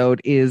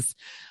episode is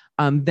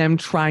them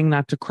trying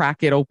not to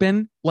crack it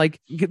open, like,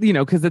 you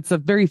know, because it's a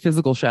very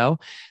physical show.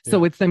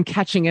 So it's them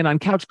catching it on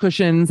couch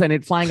cushions and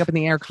it flying up in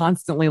the air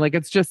constantly. Like,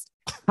 it's just,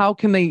 how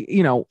can they,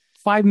 you know,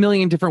 5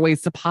 million different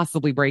ways to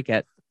possibly break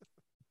it.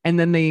 And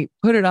then they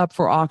put it up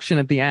for auction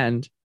at the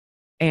end.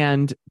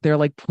 And they're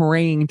like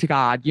praying to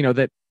God, you know,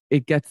 that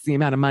it gets the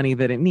amount of money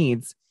that it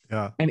needs.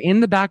 Yeah. And in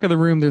the back of the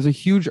room, there's a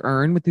huge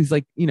urn with these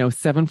like, you know,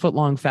 7-foot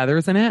long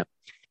feathers in it.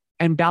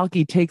 And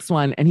Balki takes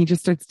one and he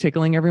just starts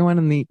tickling everyone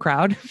in the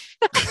crowd.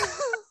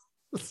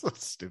 That's so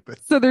stupid.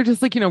 So they're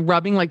just like, you know,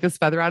 rubbing like this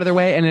feather out of their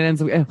way. And it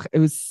ends up,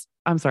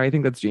 I'm sorry. I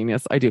think that's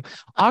genius. I do.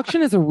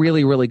 Auction is a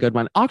really, really good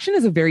one. Auction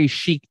is a very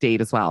chic date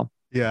as well.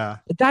 Yeah.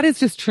 That is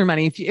just true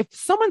money. If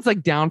someone's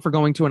like down for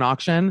going to an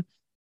auction,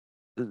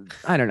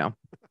 I don't know.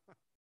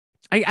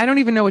 I don't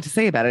even know what to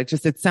say about it.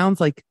 It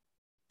sounds like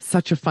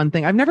such a fun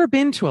thing. I've never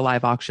been to a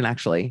live auction,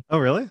 actually. Oh,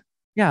 really?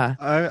 Yeah.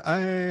 I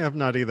have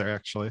not either,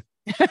 actually.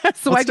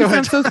 So I just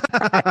am so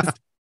surprised.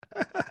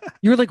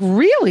 You were like,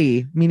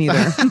 really? Me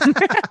neither.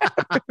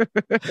 I'm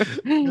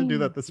gonna do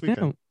that this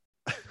weekend.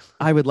 No.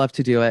 I would love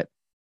to do it.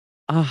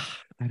 I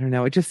don't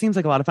know. It just seems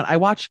like a lot of fun. I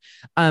watch.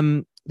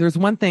 There's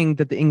one thing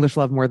that the English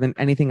love more than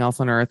anything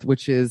else on earth,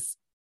 which is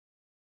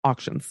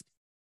auctions.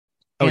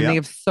 And they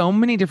have so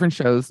many different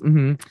shows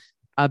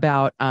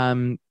about.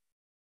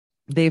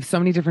 They have so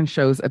many different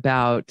shows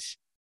about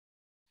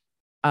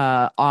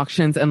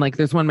auctions, and like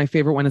there's one. My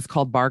favorite one is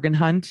called Bargain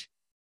Hunt,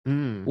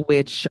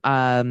 which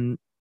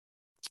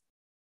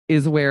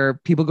is where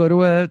people go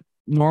to a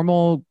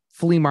normal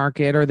flea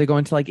market or they go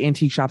into like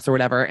antique shops or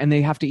whatever, and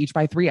they have to each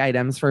buy 3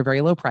 items for a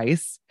very low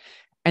price.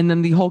 And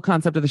then the whole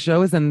concept of the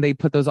show is then they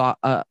put those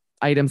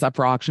items up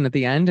for auction at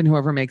the end, and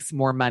whoever makes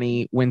more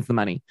money wins the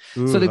money.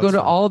 Ooh, so they go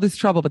to all this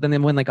trouble, but then they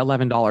win like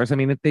 $11. I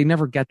mean, they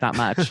never get that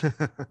much.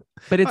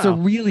 But it's a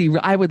really,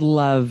 I would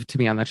love to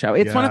be on that show.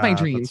 It's one of my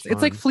dreams.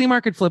 It's like flea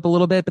market flip a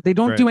little bit, but they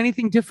don't do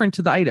anything different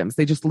to the items.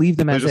 They just leave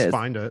them as is. They just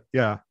find it.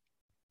 Yeah.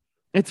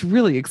 It's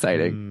really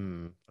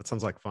exciting. That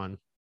sounds like fun.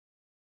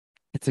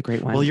 It's a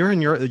great one. Well, you're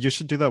in Europe. You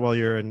should do that while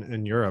you're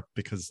in Europe,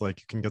 because like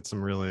you can get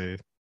some really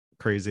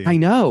crazy. I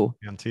know.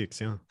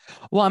 Antiques. Yeah.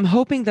 Well, I'm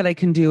hoping that I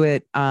can do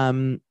it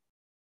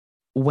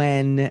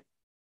when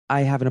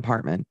I have an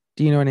apartment.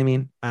 Do you know what I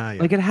mean? Yeah.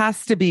 Like it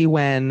has to be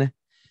when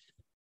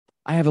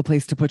I have a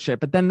place to put shit.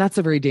 But then that's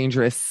a very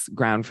dangerous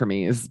ground for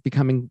me, is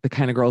becoming the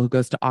kind of girl who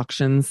goes to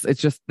auctions. It's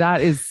just,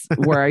 that is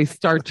where I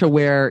start to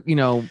wear, you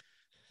know,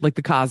 like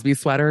the Cosby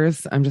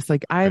sweaters. I'm just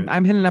like,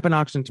 I'm hitting up an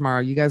auction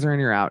tomorrow. You guys are in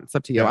or out. It's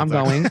up to you. Yeah, I'm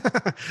going.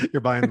 You're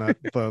buying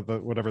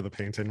the whatever the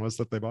painting was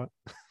that they bought.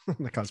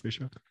 The Cosby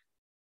Show.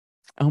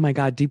 Oh my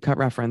God, deep cut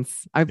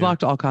reference. I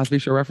blocked all Cosby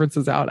Show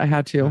references out. I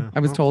had to. Yeah.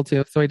 I was told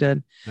to, so I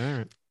did. All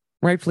right.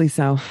 Rightfully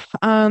so.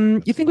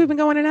 You think we've been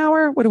going an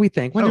hour? What do we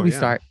think? When did we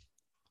start?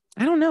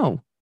 I don't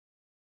know.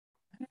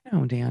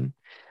 Dan.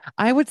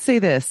 I would say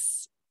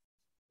this.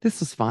 This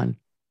was fun.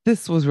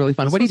 This was really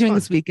fun. What are you doing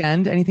this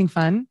weekend? Anything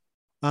fun?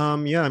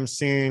 Yeah, I'm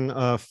seeing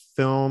a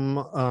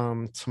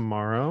film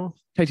tomorrow.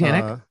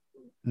 Titanic?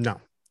 No.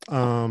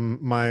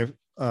 My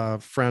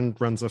friend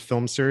runs a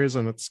film series,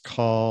 and it's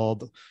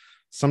called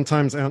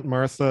Sometimes Aunt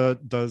Martha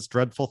Does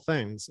Dreadful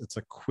Things. It's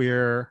a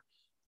queer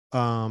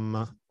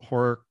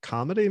horror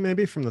comedy,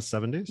 maybe from the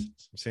 70s.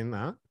 I'm seeing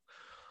that.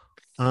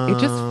 It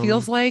just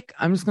feels like,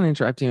 I'm just going to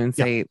interrupt you and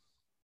say,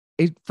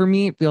 for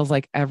me, it feels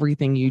like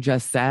everything you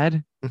just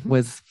said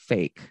was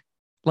fake.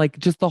 Like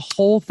just the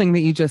whole thing that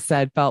you just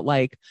said felt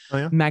like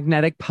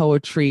magnetic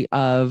poetry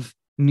of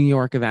New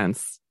York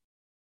events.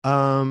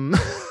 Does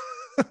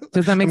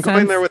that make sense? I'm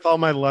going there with all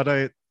my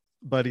Luddite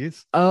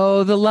buddies.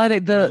 Oh, the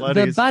Luddites, the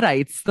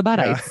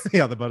Buddites.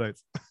 Yeah, the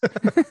Buddites.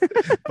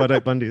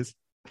 Buddite Bundys.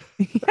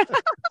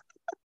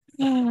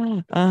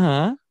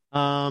 Uh-huh.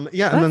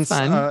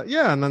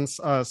 And then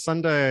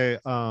Sunday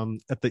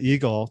at the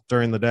Eagle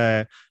during the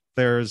day,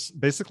 there's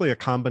basically a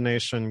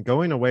combination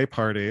going away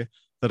party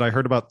that I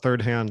heard about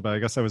third hand, but I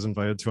guess I was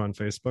invited to on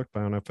Facebook, but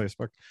I don't have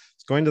Facebook.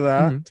 It's going to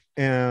that,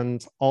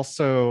 and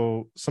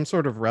also some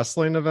sort of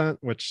wrestling event,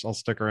 which I'll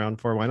stick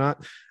around for. Why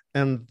not?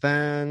 And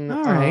then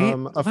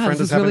a friend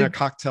is having a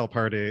cocktail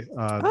party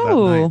that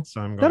night.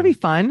 So I'm going, that'll be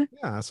fun.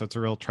 Yeah, so it's a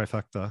real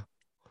trifecta.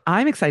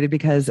 I'm excited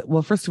because,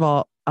 well, first of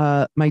all,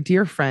 my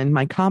dear friend,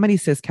 my comedy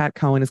sis, Kat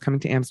Cohen, is coming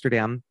to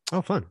Amsterdam.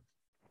 Oh, fun.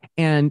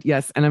 And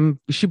yes, and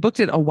she booked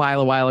it a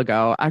while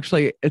ago.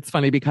 Actually, it's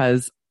funny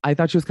because I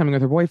thought she was coming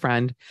with her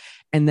boyfriend.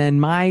 And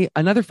then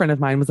another friend of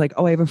mine was like,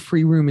 oh, I have a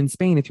free room in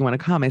Spain if you want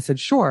to come. I said,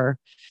 sure.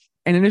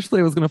 And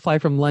initially I was going to fly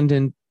from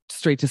London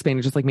straight to Spain.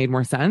 It just like made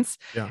more sense.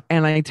 Yeah.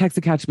 And I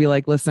texted Kat to be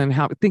like, listen,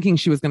 thinking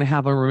she was going to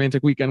have a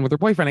romantic weekend with her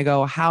boyfriend. I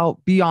go,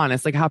 be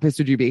honest, like how pissed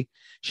would you be?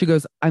 She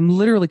goes, I'm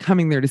literally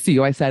coming there to see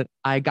you. I said,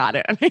 I got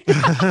it.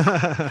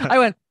 I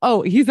went,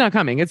 oh, he's not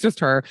coming. It's just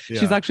her. Yeah.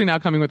 She's actually now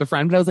coming with a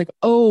friend. But I was like,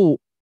 oh,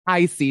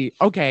 I see.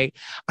 Okay.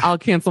 I'll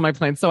cancel my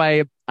plans. So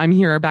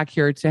I'm back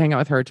here to hang out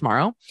with her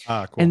tomorrow.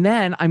 Cool. And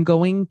then I'm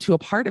going to a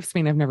part of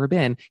Spain I've never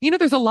been.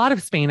 There's a lot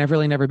of Spain I've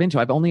really never been to.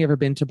 I've only ever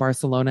been to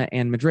Barcelona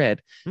and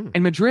Madrid.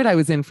 And Madrid I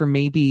was in for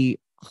maybe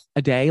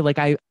a day. Like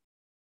I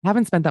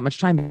haven't spent that much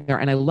time there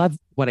and I love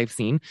what I've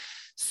seen.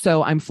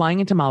 So I'm flying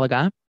into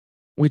Malaga,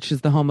 which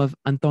is the home of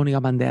Antonio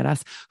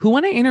Banderas, who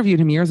when I interviewed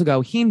him years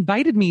ago, he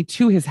invited me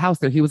to his house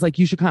there. He was like,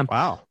 you should come.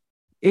 Wow.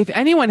 If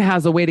anyone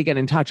has a way to get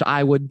in touch,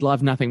 I would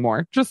love nothing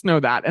more. Just know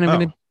that. And I'm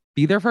going to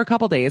be there for a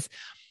couple days.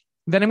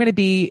 Then I'm going to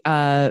be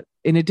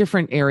in a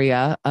different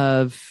area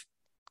of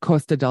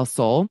Costa del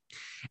Sol.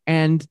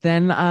 And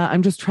then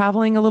I'm just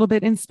traveling a little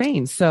bit in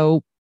Spain.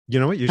 So you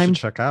know what you should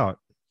check out?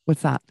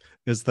 What's that?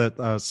 Is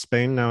that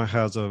Spain now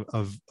has a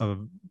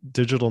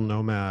digital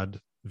nomad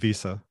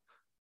visa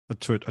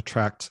to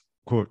attract,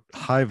 quote,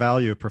 high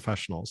value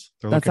professionals.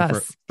 They're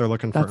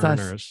looking for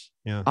earners. Us.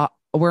 Yeah.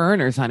 We're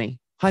earners, honey.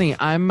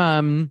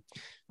 I'm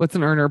what's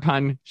an earner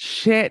pun?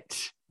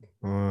 Shit.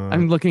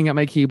 I'm looking at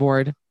my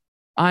keyboard.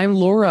 I'm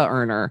Laura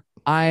Earner.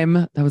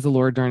 That was a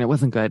Laura Dern. It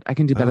wasn't good. I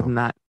can do better than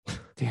that.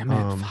 Damn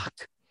it.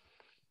 Fuck.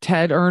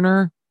 Ted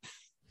Earner.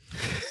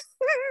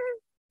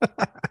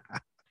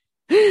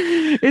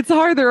 It's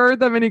hard. There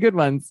aren't that many good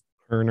ones.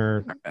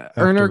 Earner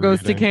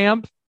goes to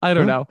camp. I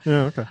don't know.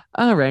 Yeah. Okay.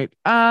 All right.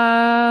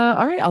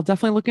 I'll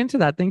definitely look into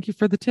that. Thank you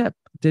for the tip.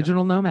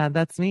 Digital nomad.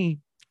 That's me.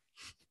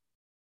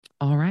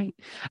 All right.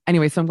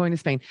 Anyway, so I'm going to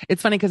Spain.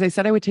 It's funny because I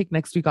said I would take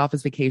next week off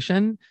as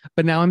vacation,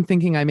 but now I'm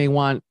thinking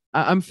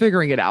I'm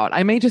figuring it out.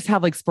 I may just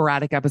have like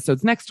sporadic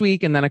episodes next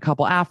week and then a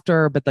couple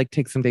after, but like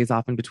take some days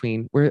off in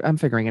between. I'm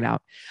figuring it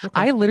out. Okay.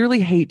 I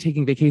literally hate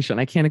taking vacation.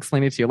 I can't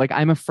explain it to you. Like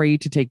I'm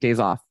afraid to take days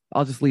off.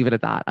 I'll just leave it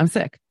at that. I'm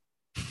sick.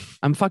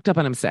 I'm fucked up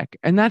and I'm sick.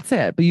 And that's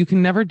it. But you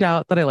can never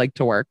doubt that I like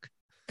to work.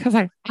 Because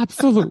I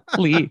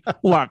absolutely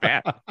love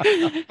it.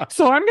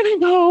 So I'm going to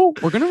go.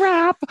 We're going to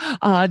wrap.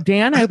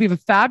 Dan, I hope you have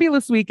a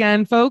fabulous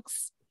weekend,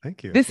 folks.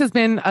 Thank you. This has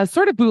been a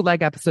sort of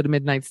bootleg episode of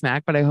Midnight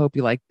Snack, but I hope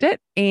you liked it.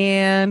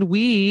 And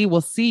we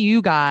will see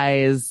you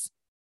guys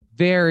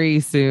very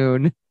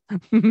soon.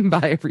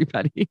 Bye,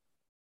 everybody.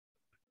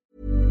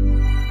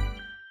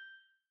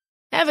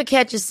 Ever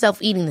catch yourself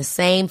eating the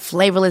same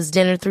flavorless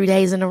dinner 3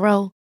 days in a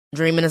row?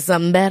 Dreaming of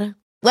something better?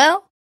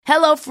 Well,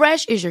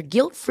 HelloFresh is your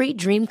guilt-free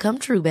dream come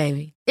true,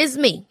 baby. It's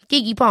me,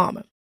 Keke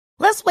Palmer.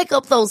 Let's wake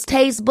up those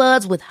taste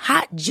buds with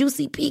hot,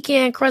 juicy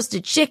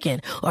pecan-crusted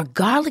chicken or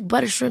garlic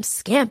butter shrimp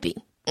scampi.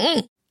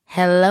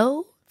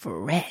 Hello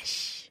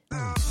Fresh.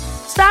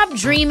 Stop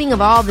dreaming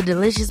of all the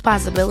delicious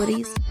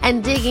possibilities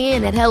and dig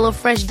in at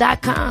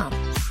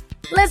HelloFresh.com.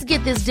 Let's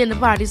get this dinner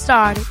party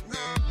started.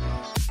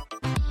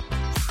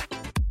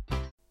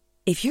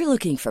 If you're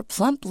looking for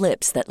plump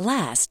lips that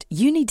last,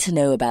 you need to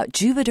know about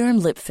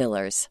Juvederm lip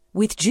fillers.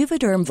 With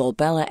Juvederm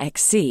Volbella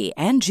XC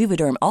and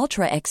Juvederm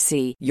Ultra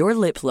XC, your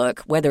lip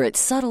look, whether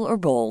it's subtle or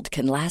bold,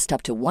 can last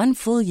up to 1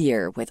 full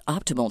year with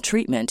optimal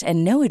treatment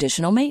and no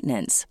additional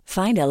maintenance.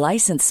 Find a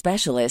licensed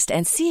specialist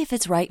and see if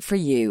it's right for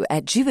you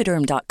at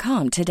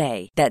Juvederm.com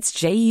today. That's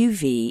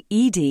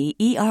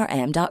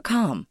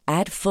JUVEDERM.com.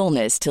 Add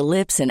fullness to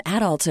lips in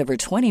adults over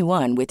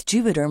 21 with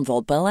Juvederm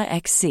Volbella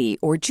XC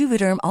or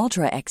Juvederm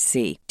Ultra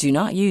XC. Do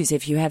not use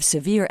if you have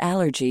severe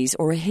allergies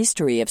or a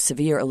history of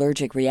severe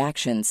allergic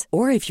reactions,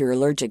 or if you're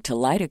allergic to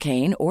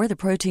lidocaine or the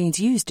proteins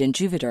used in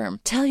Juvederm.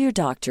 Tell your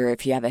doctor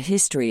if you have a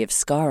history of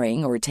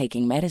scarring or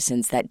taking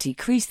medicines that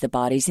decrease the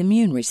body's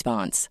immune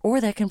response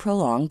or that can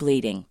prolong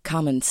bleeding.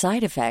 Common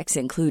side effects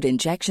include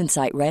injection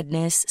site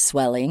redness,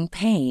 swelling,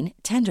 pain,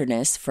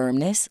 tenderness,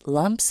 firmness,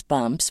 lumps,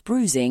 bumps,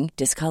 bruising,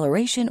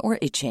 discoloration, or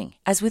itching.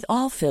 As with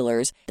all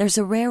fillers, there's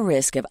a rare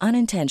risk of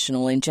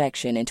unintentional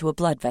injection into a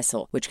blood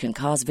vessel, which can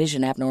cause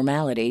vision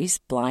abnormalities,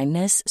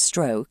 blindness,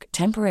 stroke,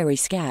 temporary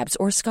scabs,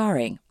 or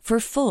scarring. For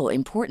full,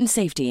 important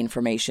safety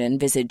information,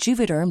 visit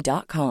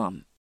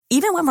Juvederm.com.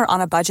 Even when we're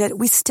on a budget,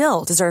 we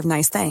still deserve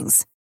nice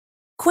things.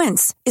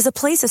 Quince is a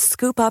place to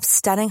scoop up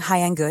stunning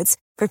high-end goods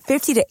for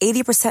 50 to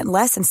 80%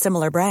 less than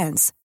similar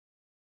brands.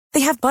 They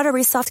have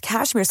buttery soft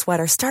cashmere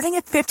sweaters starting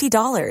at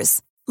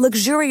 $50,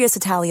 luxurious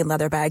Italian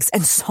leather bags,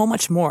 and so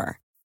much more.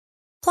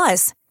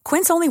 Plus,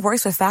 Quince only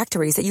works with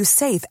factories that use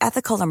safe,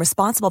 ethical, and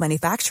responsible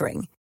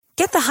manufacturing.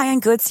 Get the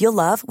high-end goods you'll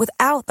love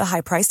without the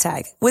high price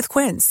tag with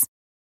Quince.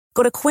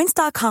 Go to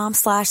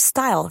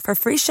quince.com/style for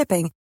free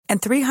shipping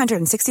and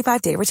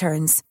 365-day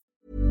returns.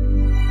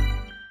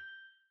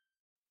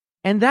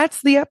 And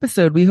that's the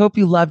episode. We hope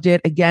you loved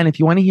it. Again, if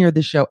you want to hear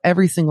the show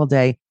every single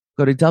day,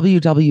 go to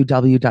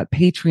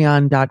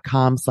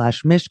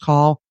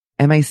www.patreon.com/mishcall,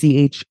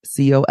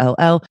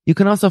 MICHCOLL. You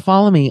can also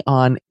follow me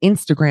on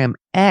Instagram,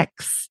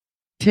 X,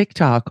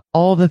 TikTok,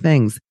 all the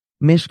things.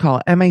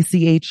 Mishcall,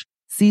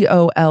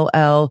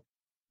 MICHCOLL.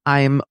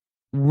 I'm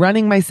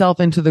running myself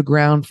into the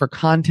ground for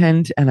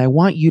content and I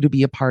want you to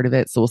be a part of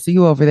it. So we'll see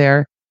you over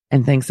there.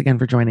 And thanks again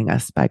for joining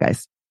us. Bye,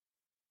 guys.